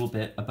learned a little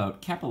bit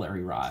about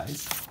capillary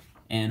rise,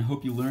 and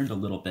hope you learned a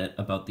little bit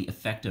about the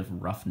effect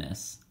of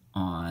roughness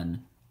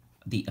on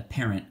the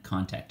apparent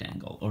contact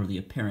angle, or the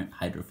apparent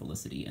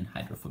hydrophilicity and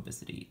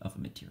hydrophobicity of a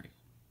material.